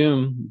gloom and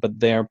doom, but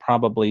they're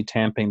probably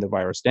tamping the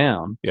virus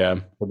down. Yeah.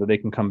 So that they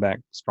can come back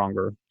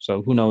stronger.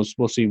 So who knows?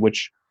 We'll see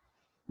which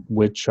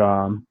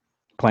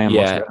plan.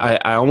 Yeah,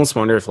 I almost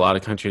wonder if a lot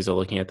of countries are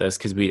looking at this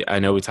because I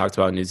know we talked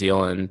about New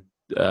Zealand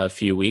a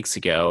few weeks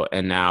ago,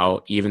 and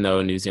now even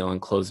though New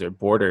Zealand closed their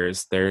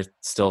borders, they're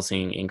still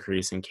seeing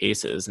increase in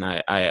cases. And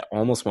I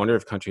almost wonder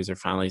if countries are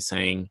finally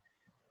saying,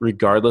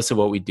 regardless of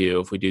what we do,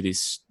 if we do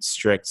these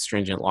strict,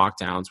 stringent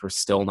lockdowns, we're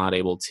still not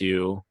able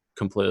to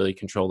completely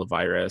control the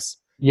virus.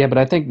 Yeah, but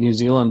I think New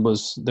Zealand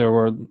there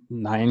were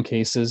 9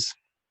 cases.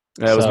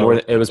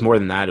 It was more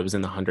than that. It was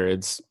in the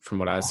hundreds from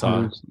what I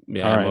saw.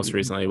 Yeah, most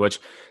recently, which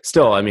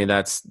still, I mean,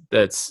 that's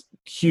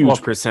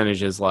huge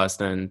percentages less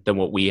than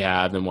what we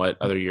have and what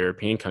other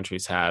European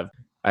countries have.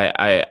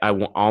 I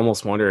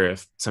almost wonder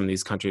if some of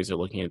these countries are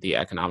looking at the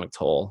economic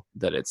toll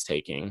that it's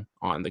taking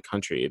on the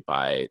country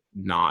by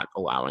not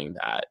allowing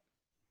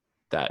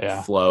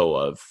that flow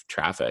of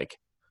traffic.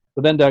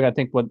 But then, Doug, I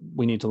think what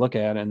we need to look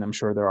at, and I'm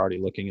sure they're already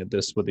looking at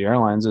this with the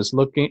airlines, is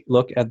look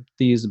at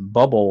these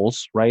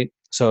bubbles, right?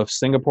 So if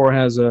Singapore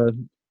has a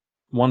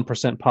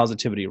 1%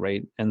 positivity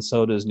rate, and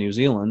so does New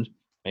Zealand,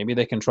 maybe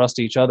they can trust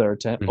each other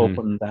to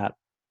open that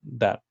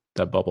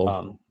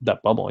bubble.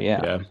 That bubble,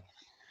 yeah.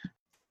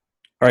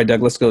 All right,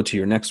 Doug, let's go to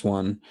your next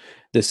one.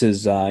 This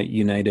is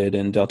United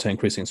and Delta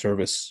increasing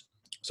service.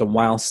 So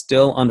while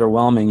still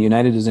underwhelming,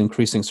 United is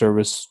increasing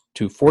service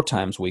to 4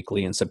 times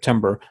weekly in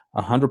September,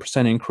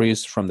 100%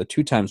 increase from the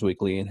 2 times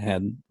weekly it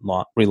had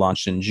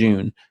relaunched in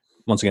June.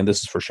 Once again, this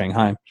is for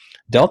Shanghai.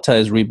 Delta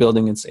is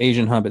rebuilding its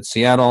Asian hub at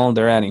Seattle.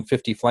 They're adding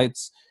 50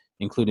 flights,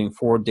 including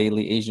 4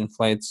 daily Asian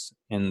flights,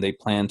 and they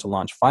plan to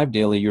launch 5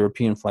 daily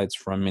European flights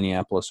from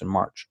Minneapolis in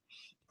March.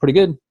 Pretty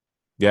good.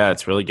 Yeah,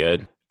 it's really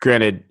good.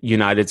 Granted,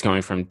 United's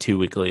going from 2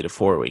 weekly to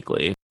 4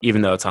 weekly.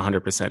 Even though it's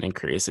 100%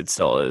 increase, it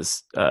still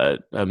is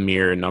a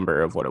mere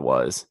number of what it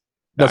was.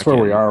 That's where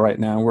we are right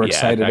now. We're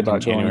excited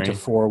about going to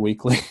 4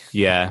 weekly.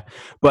 Yeah,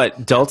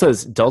 but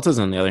Delta's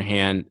on the other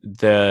hand,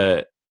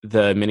 the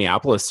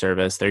Minneapolis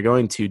service, they're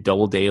going to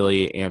double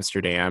daily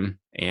Amsterdam,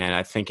 and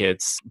I think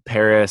it's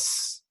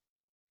Paris,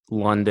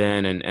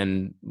 London,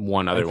 and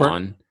one other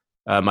one.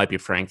 Might be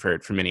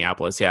Frankfurt for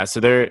Minneapolis. Yeah, so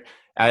they're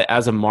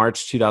as of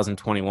March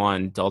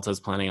 2021, Delta is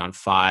planning on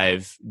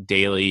 5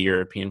 daily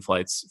European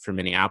flights for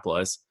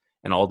Minneapolis,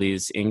 and all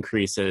these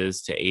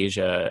increases to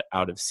Asia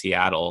out of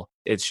Seattle.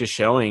 It's just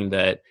showing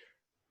that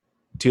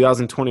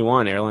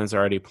 2021 airlines are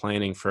already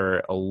planning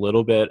for a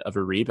little bit of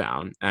a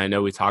rebound. And I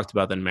know we talked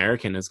about that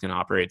American is going to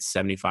operate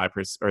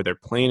 75%, or they're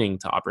planning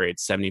to operate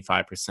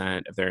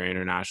 75% of their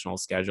international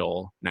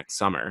schedule next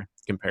summer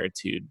compared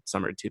to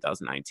summer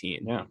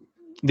 2019. Yeah.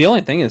 The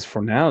only thing is,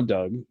 for now,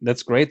 Doug,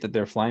 that's great that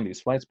they're flying these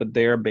flights, but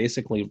they're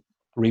basically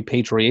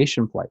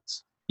repatriation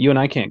flights. You and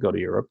I can't go to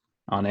Europe.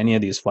 on any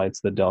of these flights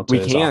that Delta We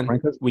is can.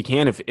 offering. We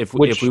can if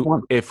we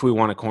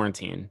want to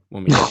quarantine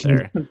when we get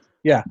there.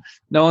 Yeah.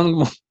 No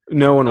one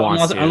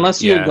wants to.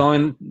 Unless you're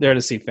going there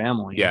to see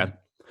family. Yeah.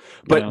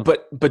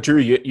 But Drew,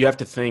 you have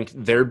to think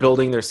they're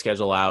building their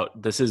schedule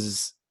out. This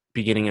is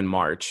beginning in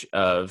March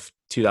of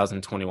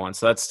 2021.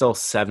 So that's still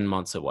 7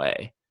 months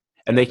away.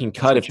 And they can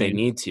cut if they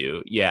need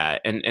to. Yeah.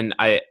 And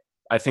I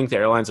think the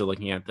airlines are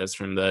looking at this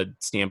from the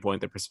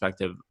standpoint, the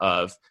perspective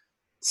of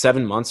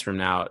 7 months from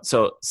now.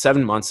 So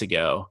 7 months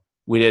ago,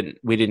 we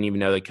didn't even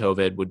know that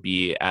COVID would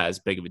be as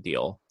big of a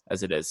deal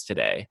as it is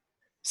today.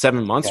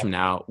 7 months from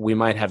now, we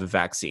might have a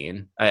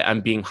vaccine.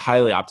 I'm being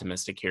highly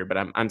optimistic here, but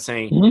I'm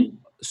saying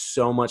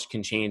so much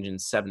can change in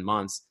 7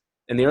 months,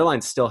 and the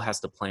airline still has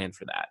to plan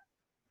for that,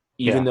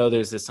 even though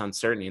there's this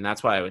uncertainty. And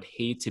that's why I would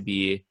hate to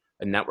be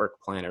a network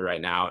planner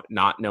right now,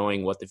 not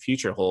knowing what the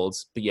future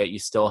holds, but yet you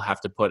still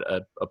have to put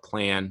a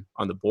plan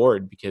on the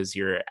board because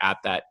you're at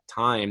that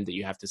time that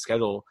you have to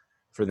schedule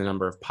for the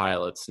number of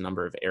pilots,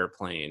 number of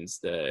airplanes,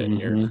 the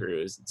air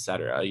crews, et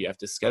cetera. You have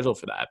to schedule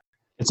for that.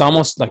 It's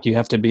almost like you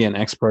have to be an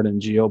expert in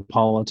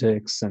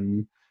geopolitics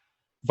and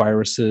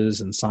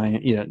viruses and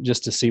science,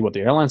 just to see what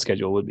the airline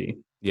schedule would be.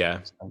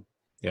 Yeah.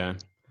 Yeah.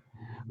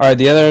 All right.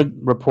 The other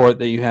report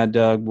that you had,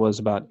 Doug, was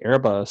about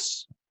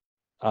Airbus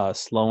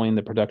slowing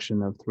the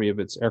production of 3 of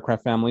its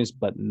aircraft families,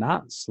 but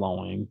not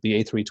slowing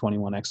the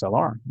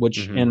A321XLR,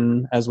 which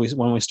when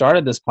we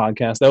started this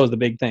podcast, that was the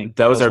big thing.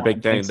 That was our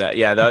big thing.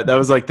 That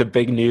was like the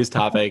big news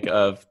topic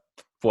of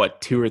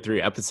 2 or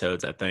 3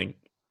 episodes, I think.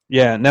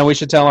 Yeah. Now we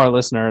should tell our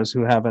listeners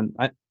who haven't,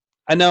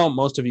 I know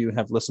most of you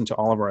have listened to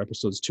all of our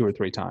episodes 2 or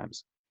 3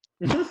 times,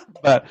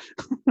 but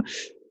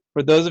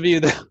for those of you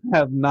that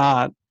have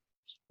not,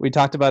 we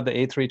talked about the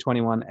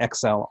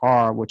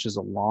A321XLR, which is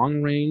a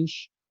long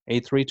range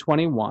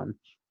A321.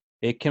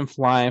 It can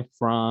fly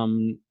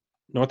from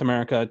North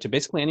America to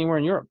basically anywhere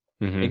in Europe.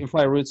 It can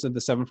fly routes that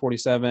the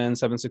 747,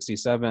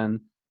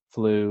 767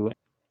 flew.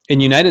 In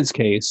United's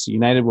case,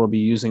 United will be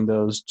using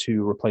those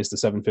to replace the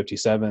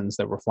 757s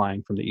that were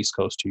flying from the East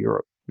Coast to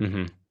Europe. What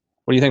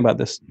do you think about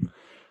this?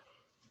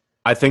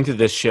 I think that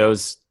this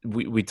shows,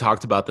 we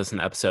talked about this in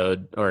the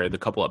episode, or the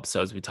couple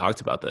episodes, we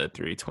talked about the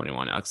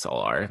 321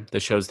 XLR.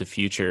 This shows the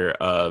future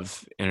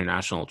of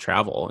international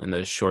travel in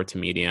the short to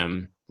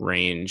medium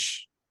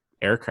range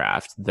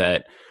aircraft,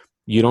 that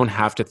you don't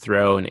have to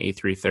throw an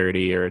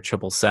A330 or a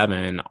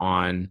 777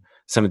 on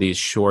some of these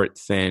short,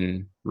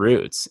 thin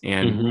routes.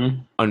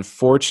 And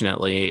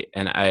unfortunately,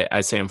 and I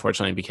say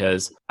unfortunately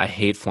because I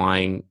hate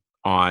flying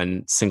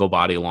on single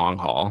body long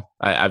haul.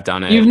 I've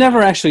done it. You've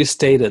never actually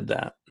stated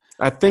that.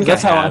 I think I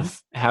have,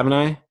 haven't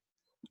I?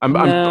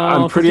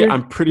 I'm pretty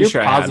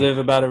sure I have. Positive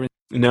about everything.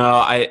 No,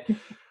 I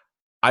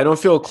don't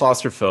feel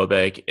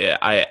claustrophobic.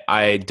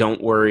 I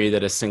don't worry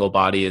that a single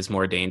body is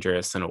more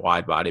dangerous than a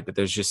wide body, but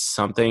there's just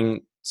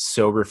something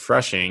so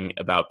refreshing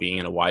about being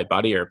in a wide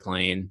body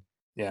airplane.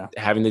 Yeah.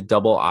 Having the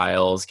double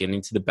aisles,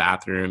 getting to the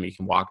bathroom, you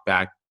can walk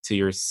back to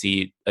your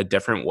seat a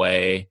different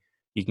way.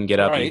 You can get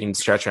up, you can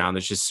stretch around.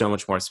 There's just so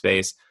much more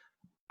space.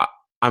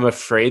 I'm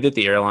afraid that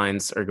the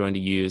airlines are going to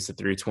use the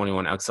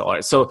 321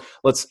 XLR. So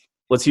let's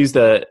use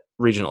the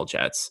regional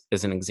jets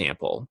as an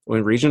example.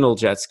 When regional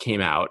jets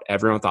came out,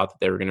 everyone thought that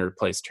they were going to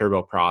replace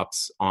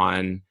turboprops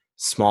on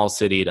small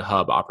city to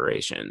hub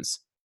operations.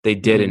 They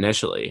did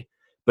initially,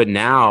 but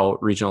now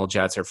regional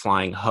jets are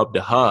flying hub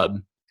to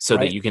hub so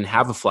that you can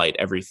have a flight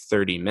every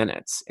 30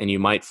 minutes, and you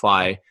might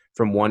fly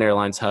from one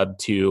airline's hub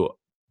to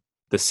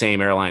the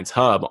same airline's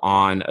hub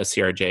on a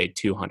CRJ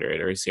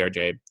 200 or a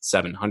CRJ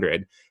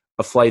 700.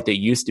 A flight that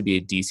used to be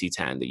a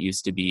DC-10, that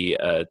used to be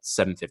a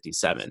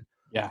 757.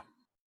 Yeah.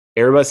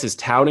 Airbus is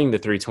touting the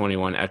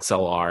 321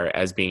 XLR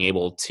as being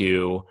able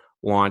to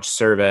launch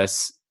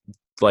service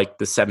like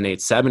the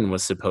 787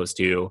 was supposed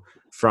to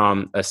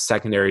from a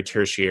secondary,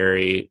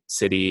 tertiary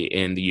city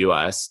in the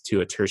US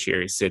to a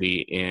tertiary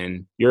city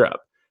in Europe.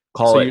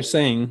 You're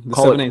saying the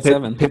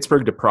 787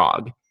 Pittsburgh to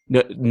Prague.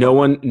 No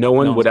one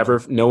would ever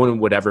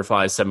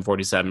fly a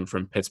 747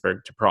 from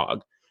Pittsburgh to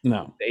Prague.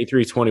 No. The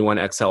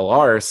A321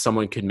 XLR,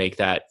 someone could make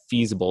that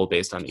feasible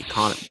based on the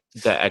economy,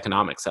 the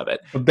economics of it.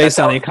 But based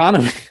on the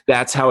economy.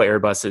 That's how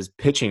Airbus is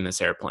pitching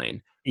this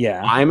airplane.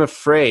 Yeah. I'm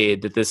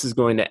afraid that this is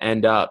going to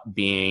end up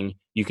being,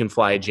 you can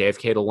fly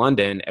JFK to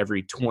London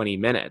every 20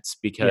 minutes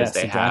because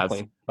they have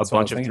a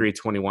bunch of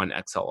 321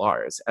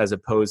 XLRs, as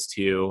opposed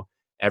to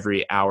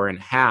every hour and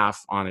a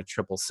half on a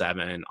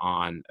 777,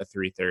 on a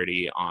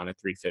 330, on a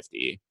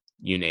 350,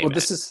 you name it.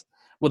 This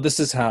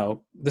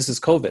is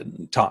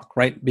COVID talk,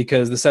 right?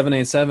 Because the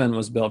 787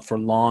 was built for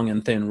long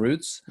and thin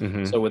routes.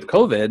 So with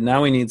COVID,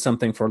 now we need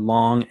something for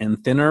long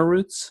and thinner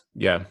routes.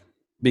 Yeah.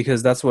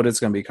 Because that's what it's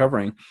going to be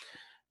covering.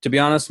 To be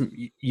honest,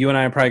 you and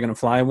I are probably going to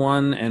fly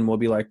one and we'll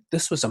be like,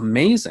 this was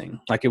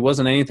amazing. Like, it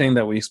wasn't anything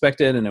that we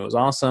expected and it was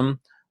awesome.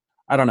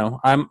 I don't know.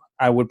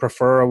 I would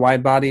prefer a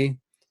wide body.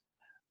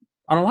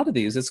 On a lot of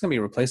these, it's going to be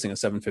replacing a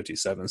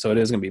 757. So it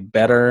is going to be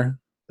better.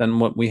 than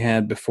what we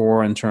had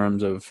before in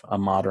terms of a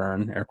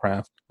modern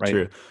aircraft, right?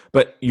 True.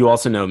 But you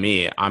also know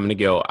me. I'm going to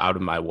go out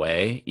of my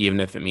way, even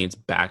if it means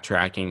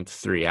backtracking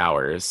 3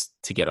 hours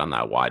to get on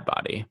that wide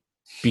body.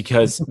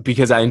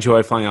 Because I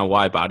enjoy flying on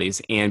wide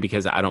bodies, and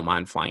because I don't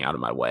mind flying out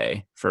of my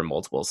way for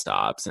multiple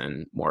stops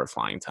and more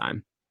flying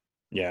time.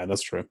 Yeah,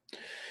 that's true.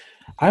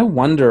 I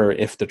wonder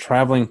if the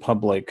traveling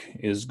public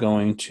is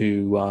going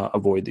to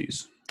avoid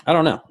these. I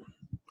don't know.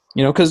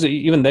 Because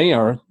even they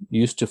are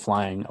used to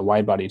flying a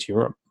wide body to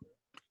Europe.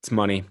 It's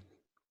money.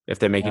 If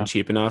they make it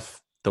cheap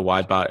enough, the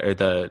wide body or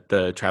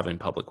the traveling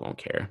public won't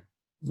care.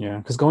 Yeah,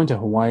 because going to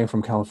Hawaii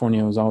from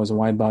California was always a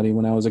wide body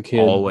when I was a kid.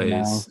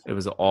 Always. It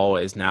was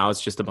always. Now it's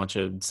just a bunch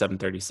of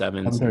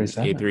 737s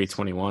and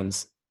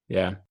A321s.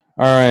 Yeah.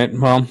 All right.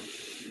 Well,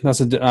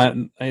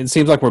 it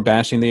seems like we're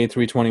bashing the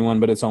A321,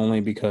 but it's only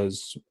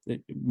because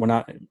we're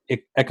not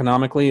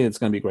economically. It's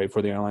going to be great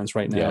for the airlines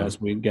right now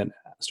as we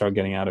start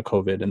getting out of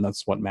COVID, and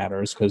that's what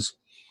matters because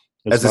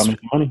it's about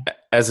making money.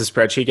 As a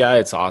spreadsheet guy,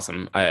 it's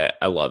awesome. I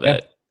love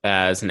it.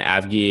 As an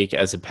av geek,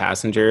 as a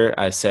passenger,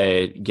 I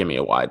say, give me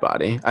a wide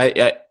body.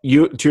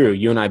 Drew,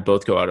 you and I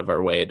both go out of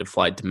our way to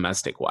fly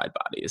domestic wide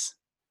bodies.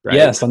 Right?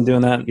 Yes, I'm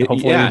doing that.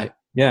 Hopefully,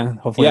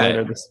 hopefully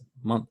later this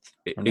month.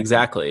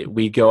 Exactly.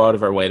 We go out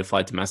of our way to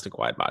fly domestic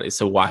wide bodies.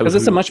 So why? Because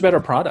it's a much better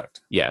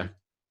product. Yeah.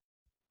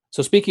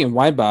 So speaking of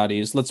wide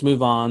bodies, let's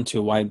move on to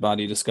a wide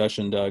body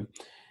discussion, Doug.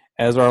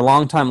 As our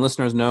longtime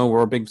listeners know,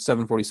 we're big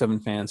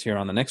 747 fans here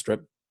on the Next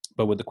Trip.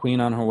 But with the Queen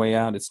on her way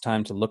out, it's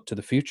time to look to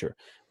the future.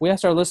 We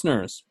asked our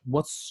listeners,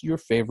 what's your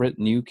favorite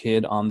new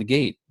kid on the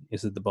gate?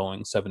 Is it the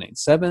Boeing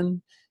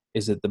 787?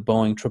 Is it the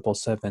Boeing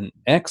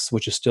 777X,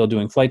 which is still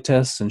doing flight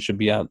tests and should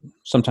be out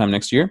sometime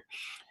next year?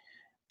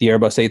 The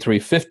Airbus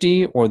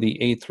A350 or the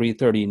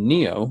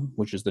A330neo,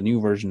 which is the new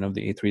version of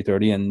the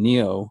A330, and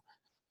neo,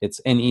 it's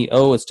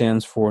NEO, it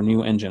stands for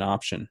new engine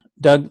option.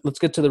 Doug, let's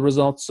get to the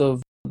results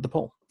of the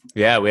poll.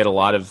 Yeah, we had a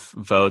lot of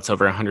votes,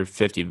 over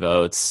 150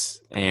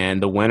 votes.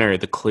 And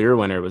the clear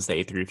winner was the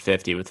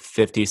A350 with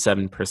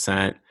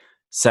 57%.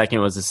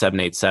 Second was the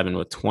 787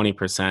 with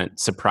 20%.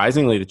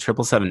 Surprisingly, the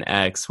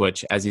 777X,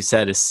 which, as you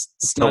said, is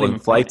still in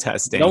flight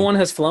testing. No one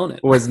has flown it.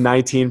 Was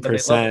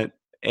 19%.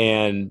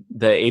 And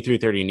the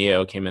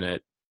A330neo came in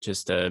at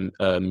just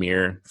a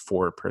mere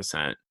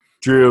 4%.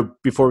 Drew,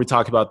 before we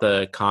talk about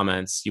the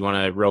comments, you want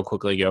to real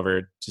quickly go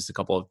over just a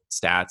couple of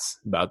stats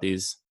about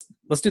these?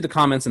 Let's do the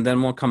comments and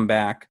then we'll come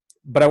back.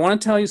 But I want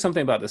to tell you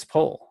something about this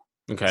poll.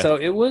 Okay. So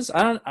it was,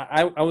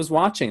 I was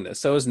watching this.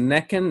 So it was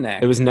neck and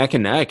neck. It was neck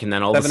and neck. And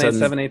then all of a sudden.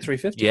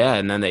 787, A350. Yeah.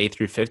 And then the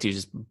A350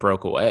 just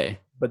broke away.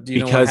 But do you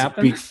know what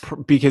happened?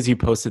 Because you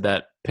posted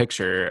that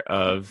picture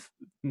of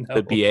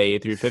the BA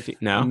A350.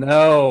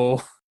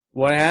 No.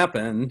 What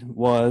happened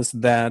was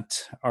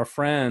that our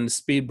friend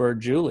Speedbird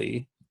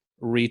Julie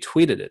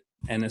retweeted it.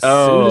 And as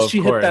soon as she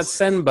hit that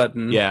send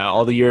button,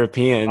 all the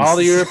Europeans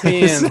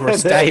were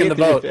stacking the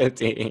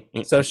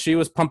vote. So she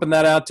was pumping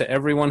that out to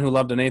everyone who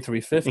loved an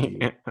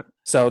A350.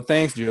 So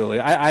thanks, Julie.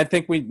 I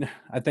think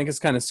it's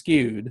kind of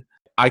skewed.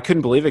 I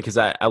couldn't believe it because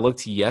I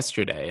looked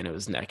yesterday and it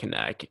was neck and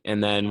neck.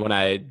 And then when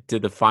I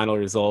did the final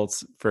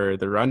results for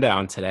the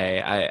rundown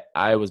today,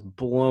 I was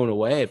blown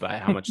away by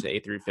how much the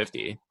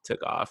A350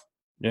 took off.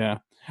 Yeah.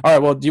 All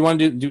right. Well, do you want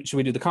to should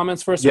we do the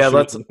comments first? Yeah,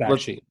 let's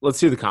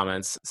do the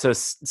comments. So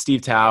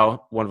Steve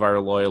Tao, one of our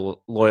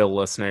loyal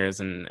listeners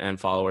and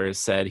followers,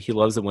 said he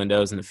loves the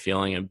windows and the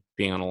feeling of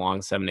being on a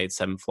long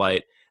 787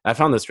 flight. I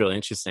found this really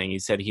interesting. He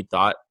said he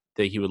thought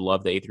that he would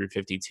love the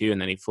A350 too, and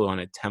then he flew on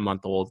a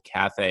 10-month-old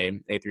Cathay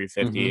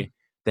A350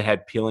 that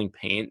had peeling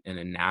paint and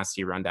a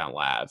nasty rundown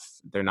lav.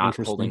 They're not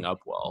holding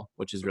up well,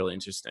 which is really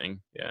interesting.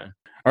 Yeah.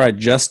 All right.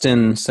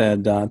 Justin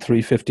said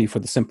 350 for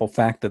the simple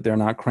fact that they're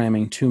not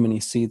cramming too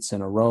many seats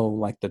in a row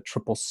like the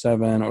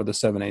 777 or the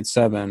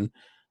 787.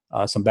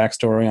 Some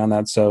backstory on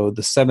that. So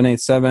the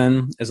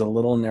 787 is a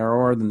little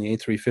narrower than the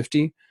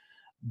A350,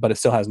 but it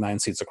still has 9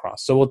 seats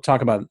across. So we'll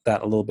talk about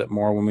that a little bit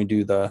more when we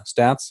do the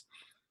stats.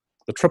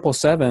 The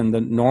 777, the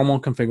normal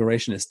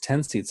configuration is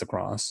 10 seats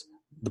across.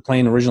 The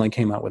plane originally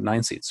came out with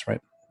 9 seats,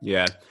 right?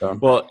 Yeah.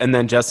 Well, and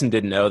then Justin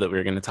didn't know that we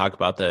were going to talk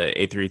about the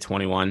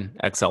A321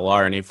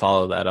 XLR, and he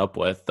followed that up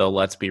with, though,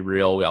 let's be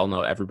real, we all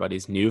know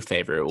everybody's new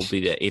favorite will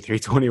be the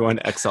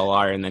A321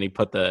 XLR, and then he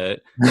put the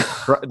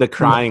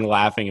crying,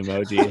 laughing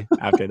emoji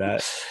after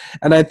that.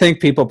 And I think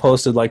people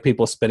posted like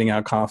people spitting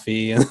out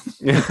coffee.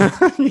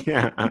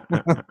 Yeah.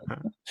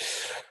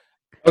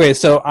 Okay,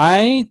 so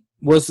I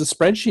was the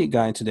spreadsheet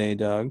guy today,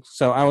 Doug.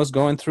 So I was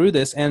going through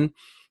this, and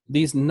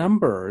these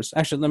numbers,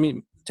 actually, let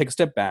me take a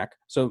step back.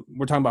 So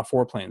we're talking about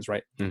 4 planes,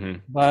 right? Mm-hmm.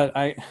 But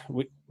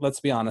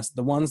let's be honest,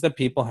 the ones that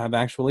people have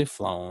actually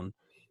flown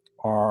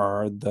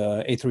are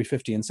the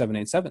A350 and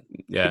 787.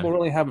 Yeah. People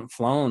really haven't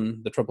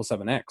flown the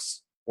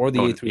 777X or the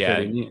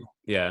A330neo.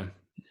 Yeah.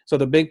 So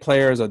the big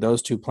players are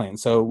those 2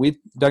 planes. So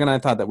Doug and I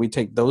thought that we'd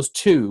take those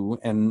 2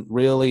 and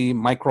really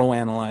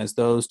microanalyze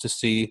those to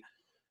see,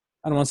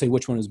 I don't want to say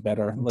which one is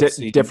better. Let's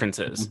see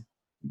differences.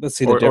 Let's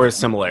see or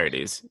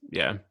similarities.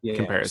 Yeah. Comparisons.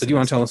 Comparison. So do you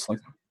want to tell us like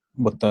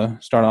what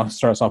start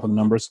us off with the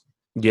numbers?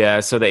 Yeah,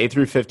 so the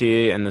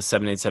A350 and the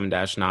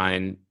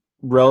 787-9,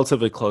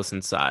 relatively close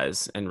in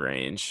size and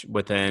range,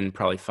 within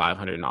probably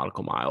 500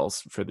 nautical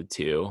miles for the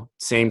two.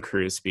 Same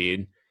cruise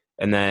speed.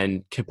 And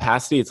then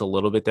capacity, it's a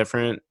little bit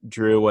different.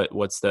 Drew,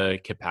 what's the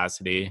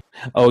capacity?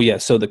 Oh yeah,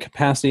 so the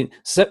capacity,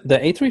 the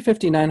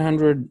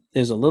A350-900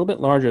 is a little bit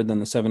larger than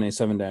the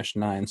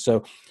 787-9.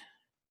 So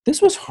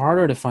this was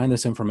harder to find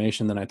this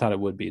information than I thought it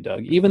would be,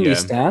 Doug. Even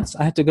these stats,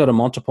 I had to go to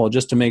multiple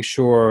just to make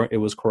sure it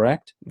was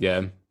correct.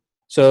 Yeah.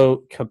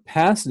 So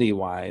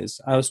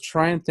capacity-wise, I was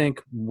trying to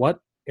think what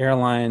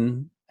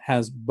airline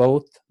has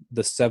both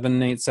the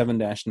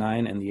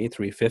 787-9 and the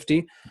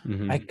A350.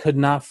 I could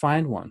not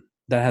find one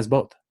that has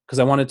both because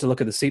I wanted to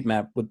look at the seat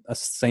map with a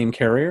same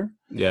carrier.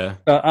 Yeah.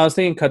 I was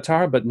thinking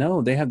Qatar, but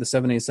no, they have the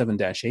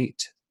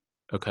 787-8.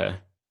 Okay.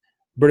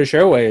 British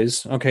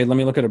Airways, okay, let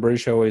me look at a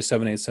British Airways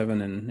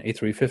 787 and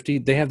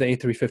A350. They have the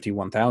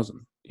A350-1000.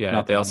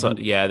 Yeah, they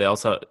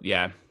also,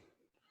 yeah.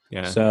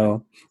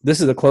 So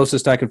this is the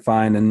closest I could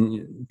find,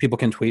 and people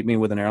can tweet me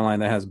with an airline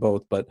that has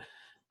both. But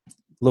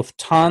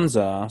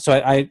Lufthansa, so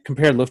I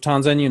compared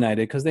Lufthansa and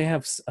United because they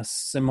have a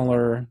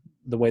similar,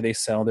 the way they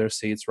sell their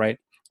seats, right?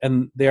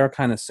 And they are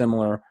kind of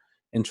similar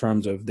in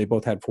terms of they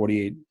both had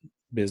 48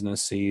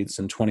 business seats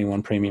and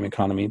 21 premium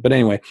economy. But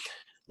anyway,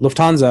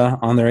 Lufthansa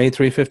on their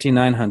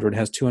A350-900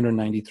 has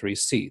 293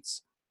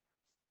 seats.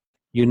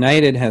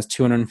 United has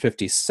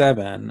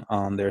 257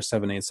 on their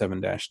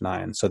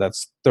 787-9, so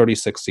that's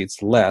 36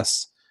 seats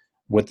less,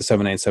 with the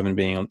 787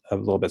 being a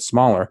little bit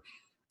smaller.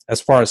 As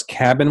far as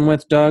cabin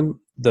width, Doug,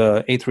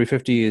 the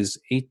A350 is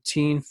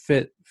 18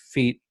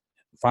 feet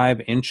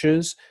 5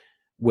 inches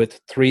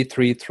with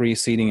 333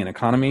 seating in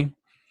economy.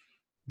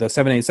 The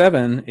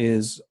 787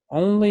 is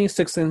only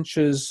 6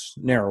 inches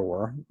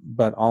narrower,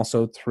 but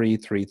also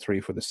 333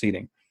 for the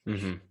seating.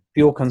 Mm-hmm.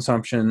 Fuel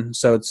consumption.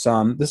 So it's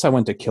this I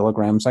went to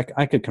kilograms.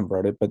 I could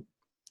convert it, but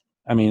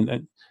I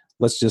mean,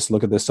 let's just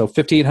look at this. So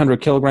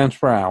 5,800 kilograms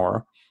per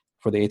hour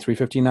for the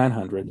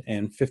A350-900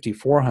 and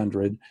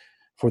 5,400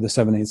 for the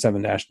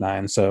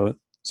 787-9. So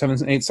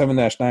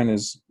 787-9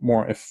 is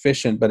more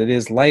efficient, but it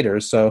is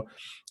lighter. So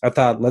I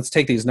thought, let's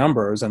take these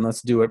numbers and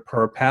let's do it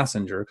per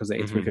passenger because the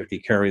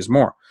A350 carries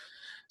more.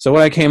 So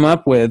what I came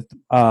up with,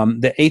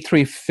 the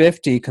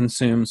A350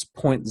 consumes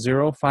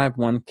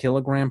 0.051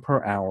 kilogram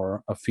per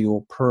hour of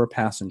fuel per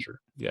passenger.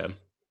 Yeah.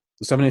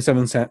 The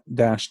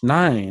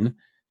 787-9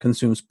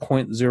 consumes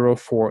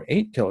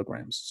 0.048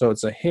 kilograms. So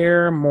it's a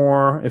hair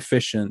more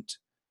efficient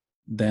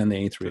than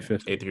the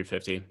A350.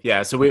 A350.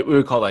 Yeah, so we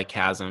would call that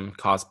CASM,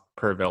 cost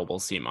per available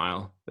seat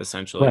mile,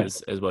 essentially,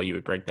 right, is what you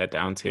would break that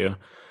down to.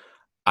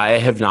 I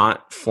have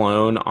not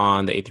flown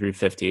on the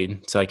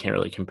A350, so I can't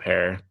really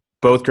compare.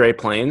 Both great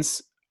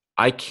planes.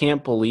 I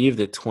can't believe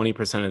that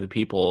 20% of the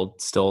people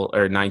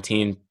or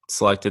 19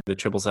 selected the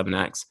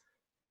 777X.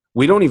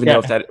 We don't even know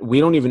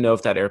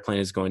if that airplane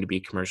is going to be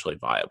commercially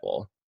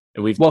viable.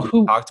 And we've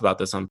talked about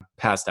this on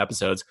past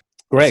episodes.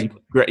 Greg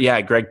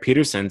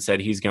Peterson said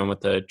he's going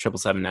with the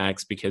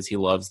 777X because he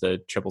loves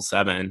the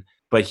 777.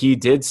 But he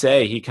did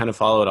say he kind of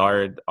followed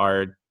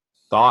our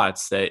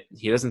thoughts that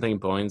he doesn't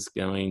think Boeing's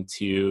going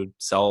to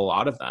sell a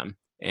lot of them,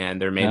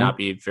 and there may not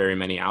be very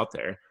many out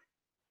there.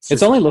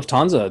 It's only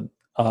Lufthansa.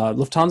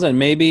 Lufthansa and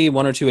maybe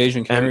one or two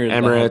Asian carriers.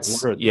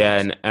 Emirates,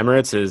 and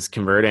Emirates is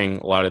converting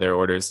a lot of their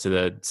orders to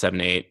the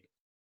 787.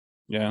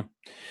 Yeah.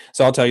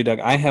 So I'll tell you, Doug,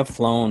 I have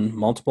flown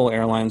multiple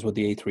airlines with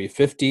the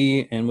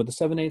A350 and with the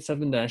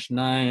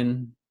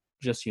 787-9,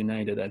 just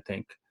United, I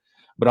think.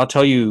 But I'll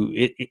tell you,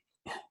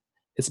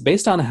 it's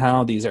based on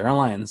how these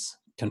airlines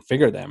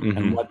configure them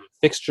and what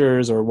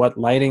fixtures or what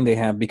lighting they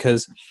have,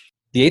 because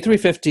the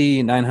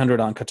A350-900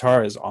 on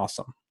Qatar is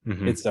awesome.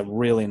 It's a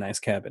really nice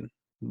cabin.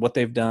 What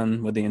they've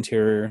done with the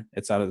interior,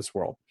 it's out of this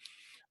world.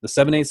 The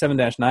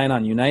 787-9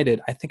 on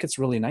United, I think it's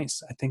really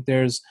nice. I think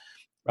there's,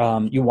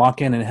 you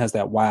walk in and it has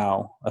that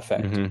wow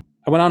effect.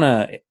 I went on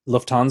a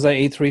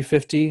Lufthansa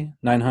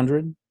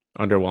A350-900.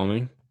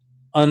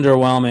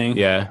 Underwhelming.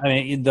 Yeah. I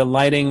mean, the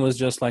lighting was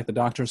just like the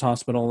doctor's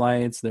hospital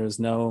lights. There's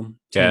no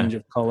change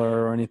of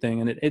color or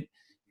anything. And it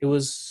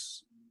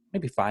was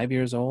maybe 5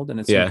 years old and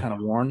it's kind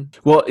of worn.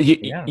 Well,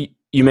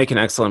 you make an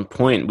excellent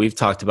point. We've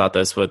talked about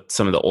this with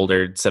some of the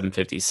older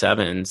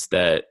 757s,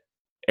 that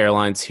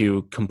airlines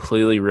who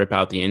completely rip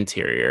out the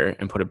interior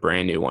and put a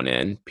brand new one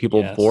in,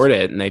 people board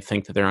it and they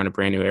think that they're on a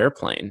brand new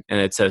airplane,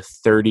 and it's a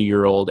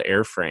 30-year-old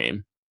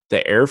airframe.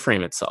 The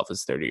airframe itself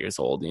is 30 years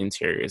old. The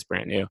interior is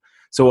brand new.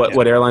 So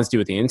what airlines do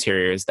with the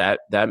interior is that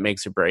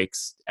makes or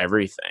breaks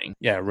everything.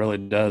 Yeah, it really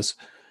does.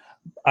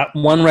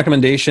 One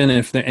recommendation,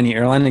 if any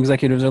airline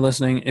executives are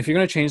listening, if you're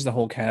going to change the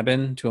whole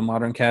cabin to a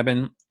modern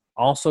cabin,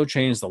 also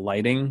change the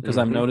lighting, because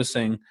I'm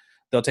noticing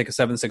they'll take a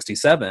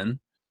 767,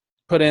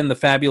 put in the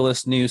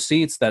fabulous new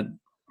seats that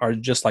are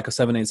just like a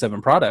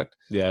 787 product,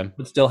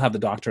 but still have the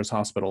doctor's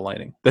hospital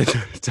lighting.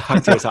 The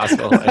doctor's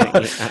hospital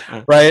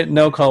lighting. Right?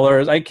 No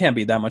colors. I can't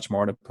be that much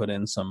more to put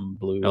in some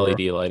blue LED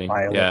lighting.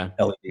 LED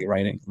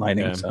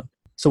lighting. Yeah.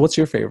 So what's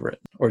your favorite?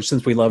 Or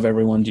since we love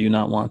everyone, do you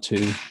not want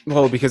to?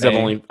 Well, because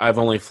I've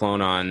only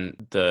flown on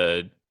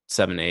the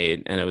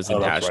 787-8, and it was a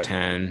that's right.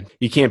 10.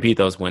 You can't beat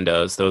those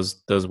windows.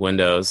 Those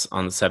windows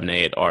on the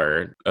 787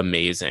 are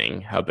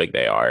amazing, how big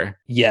they are.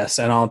 Yes,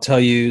 and I'll tell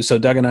you, so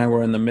Doug and I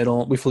were in the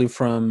middle. We flew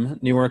from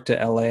Newark to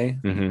LA.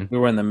 Mm-hmm. We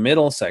were in the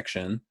middle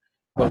section,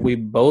 but we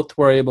both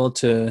were able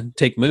to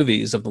take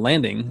movies of the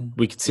landing.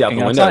 We could see out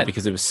the window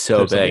because it was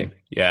so big.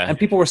 Yeah. And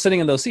people were sitting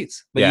in those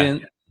seats, but Yeah. you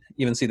didn't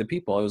even see the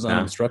people. It was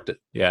unobstructed.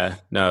 Yeah.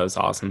 No, it was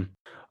awesome.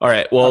 All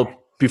right. Well,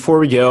 before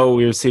we go,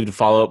 we received a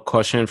follow-up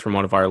question from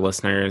one of our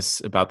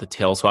listeners about the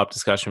tail swap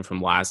discussion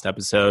from last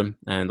episode.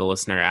 And the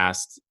listener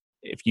asked,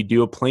 if you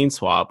do a plane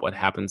swap, what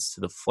happens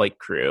to the flight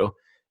crew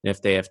and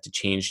if they have to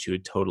change to a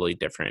totally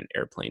different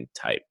airplane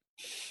type?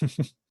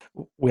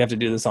 We have to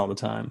do this all the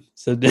time.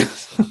 So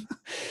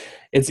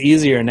it's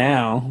easier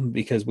now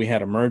because we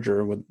had a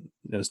merger with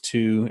those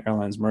two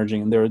airlines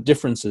merging, and there are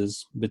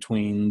differences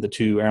between the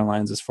two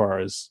airlines as far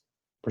as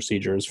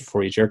procedures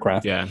for each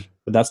aircraft. Yeah.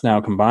 But that's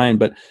now combined.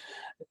 But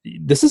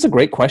this is a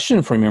great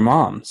question from your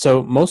mom.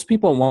 So most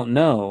people won't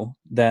know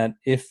that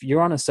if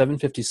you're on a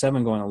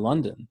 757 going to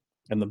London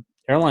and the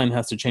airline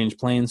has to change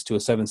planes to a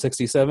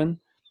 767,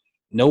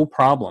 no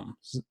problem.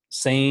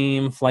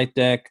 Same flight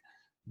deck.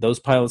 Those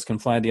pilots can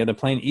fly the other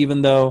plane,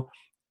 even though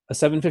a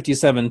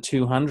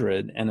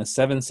 757-200 and a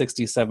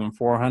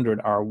 767-400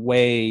 are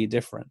way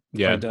different.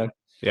 Yeah. Right, Doug?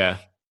 Yeah.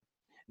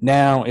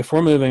 Now, if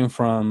we're moving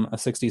from a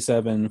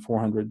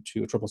 67-400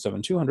 to a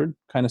 777-200,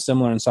 kind of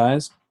similar in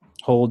size,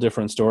 whole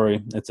different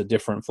story. It's a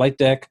different flight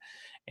deck,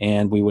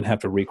 and we would have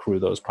to recrew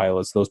those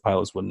pilots. Those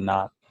pilots would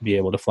not be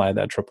able to fly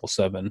that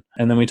 777.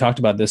 And then we talked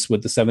about this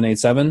with the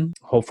 787.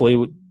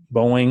 Hopefully,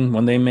 Boeing,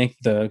 when they make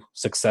the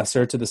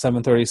successor to the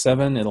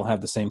 737, it'll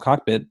have the same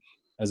cockpit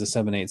as a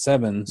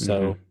 787,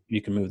 so you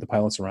can move the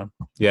pilots around.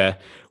 Yeah.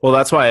 Well,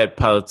 that's why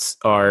pilots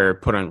are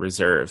put on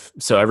reserve.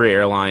 So every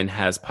airline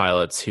has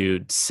pilots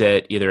who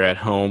sit either at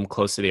home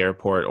close to the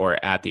airport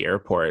or at the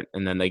airport,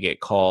 and then they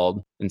get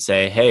called and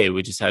say, hey,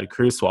 we just had a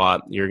crew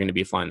swap. You're going to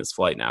be flying this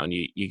flight now, and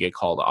you get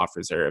called off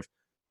reserve.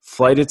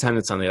 Flight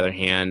attendants, on the other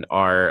hand,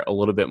 are a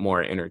little bit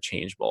more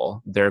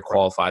interchangeable. They're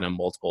qualified on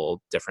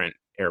multiple different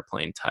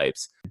airplane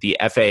types. The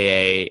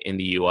FAA in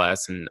the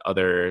US and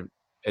other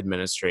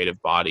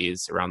administrative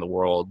bodies around the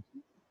world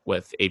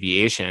with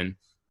aviation,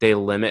 they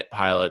limit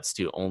pilots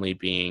to only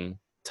being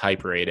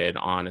type rated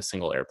on a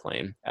single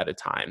airplane at a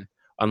time,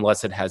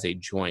 unless it has a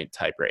joint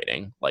type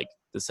rating like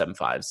the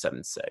 75,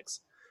 76.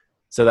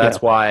 So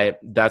that's why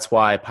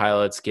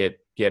pilots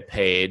get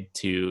paid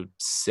to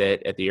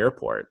sit at the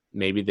airport.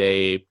 Maybe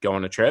they go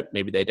on a trip,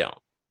 maybe they don't.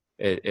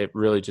 It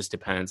really just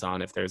depends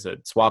on if there's a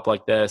swap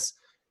like this,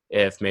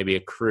 if maybe a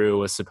crew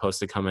was supposed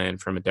to come in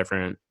from a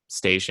different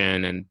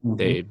station and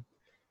they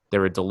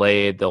were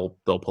delayed, they'll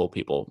pull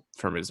people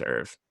from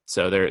reserve.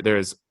 So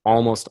there's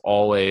almost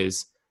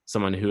always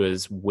someone who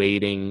is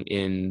waiting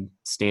in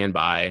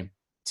standby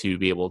to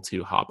be able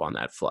to hop on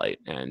that flight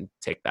and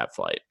take that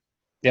flight.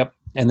 Yep.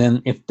 And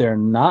then if they're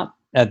not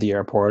at the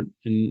airport,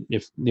 and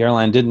if the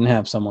airline didn't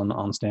have someone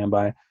on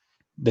standby,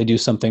 they do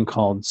something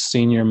called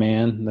senior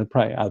man. They're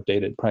probably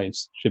outdated. Probably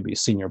should be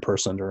senior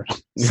person or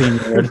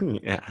senior.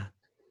 Yeah.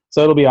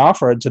 So it'll be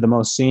offered to the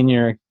most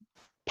senior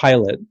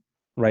pilot,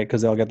 right?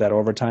 Because they'll get that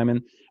overtime.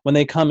 And when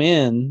they come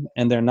in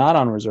and they're not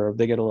on reserve,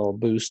 they get a little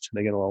boost.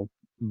 They get a little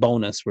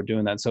bonus for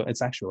doing that. So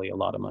it's actually a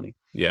lot of money.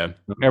 Yeah.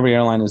 Every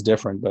airline is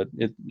different, but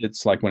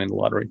it's like winning the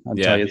lottery. I'll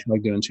tell you, it's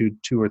like doing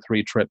two or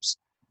three trips.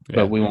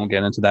 But we won't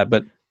get into that.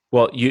 But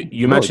well,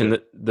 you mentioned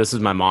that this is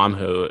my mom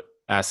who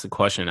asked the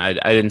question. I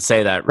didn't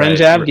say that.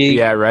 Fringe av geek.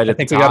 Yeah, right. I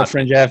think we got a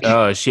fringe av geek.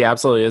 Oh, she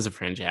absolutely is a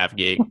fringe av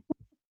geek.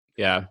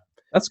 Yeah.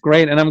 That's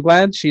great, and I'm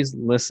glad she's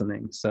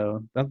listening.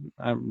 So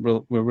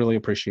we really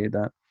appreciate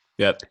that.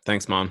 Yep.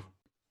 Thanks, Mom.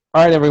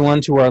 All right,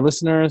 everyone. To our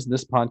listeners,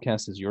 this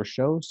podcast is your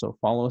show, so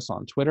follow us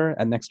on Twitter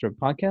at NextTrip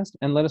Podcast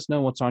and let us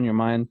know what's on your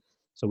mind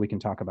so we can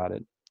talk about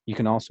it. You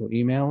can also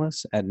email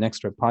us at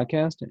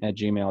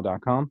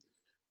nexttrippodcast@gmail.com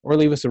or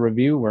leave us a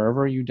review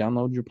wherever you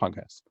download your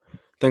podcast.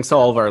 Thanks to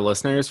all of our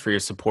listeners for your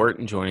support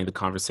and joining the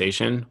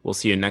conversation. We'll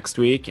see you next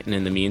week, and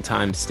in the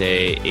meantime,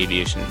 stay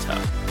aviation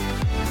tough.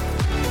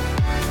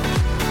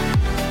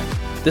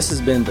 This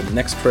has been the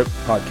Next Trip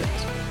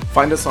Podcast.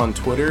 Find us on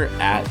Twitter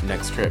at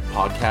Next Trip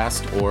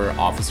Podcast or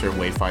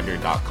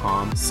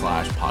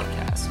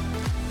officerwayfinder.com/podcast.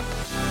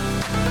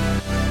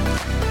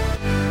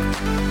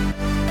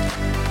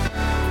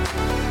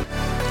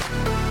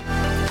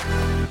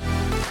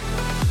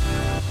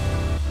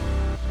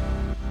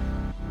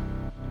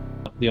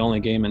 The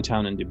only game in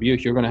town in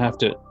Dubuque, you're going to have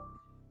to...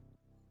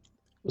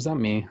 Was that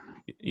me?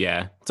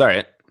 Yeah, it's all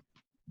right.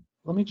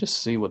 Let me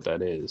just see what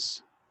that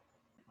is.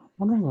 I'm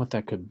wondering what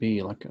that could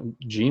be. Like a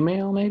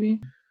Gmail, maybe?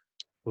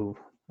 Ooh,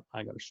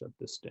 I got to shut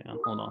this down.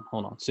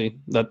 Hold on. See,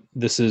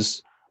 this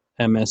is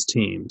MS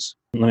Teams.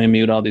 Let me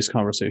mute all these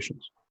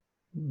conversations.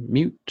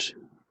 Mute.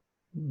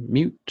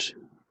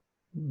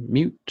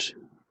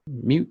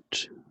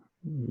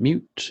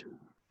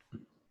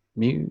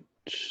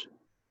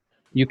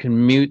 You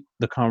can mute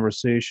the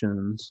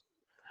conversations.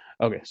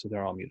 Okay, so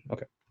they're all muted.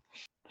 Okay.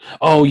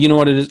 Oh, you know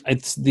what it is?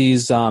 It's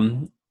these.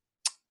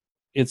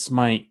 It's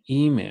my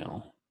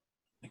email.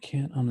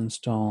 can't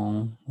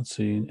uninstall. Let's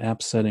see,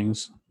 app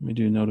settings. Let me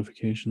do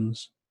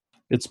notifications.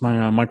 It's my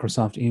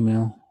Microsoft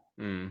email.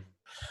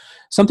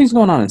 Something's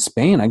going on in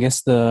Spain. I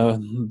guess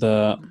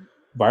the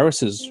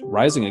virus is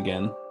rising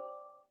again.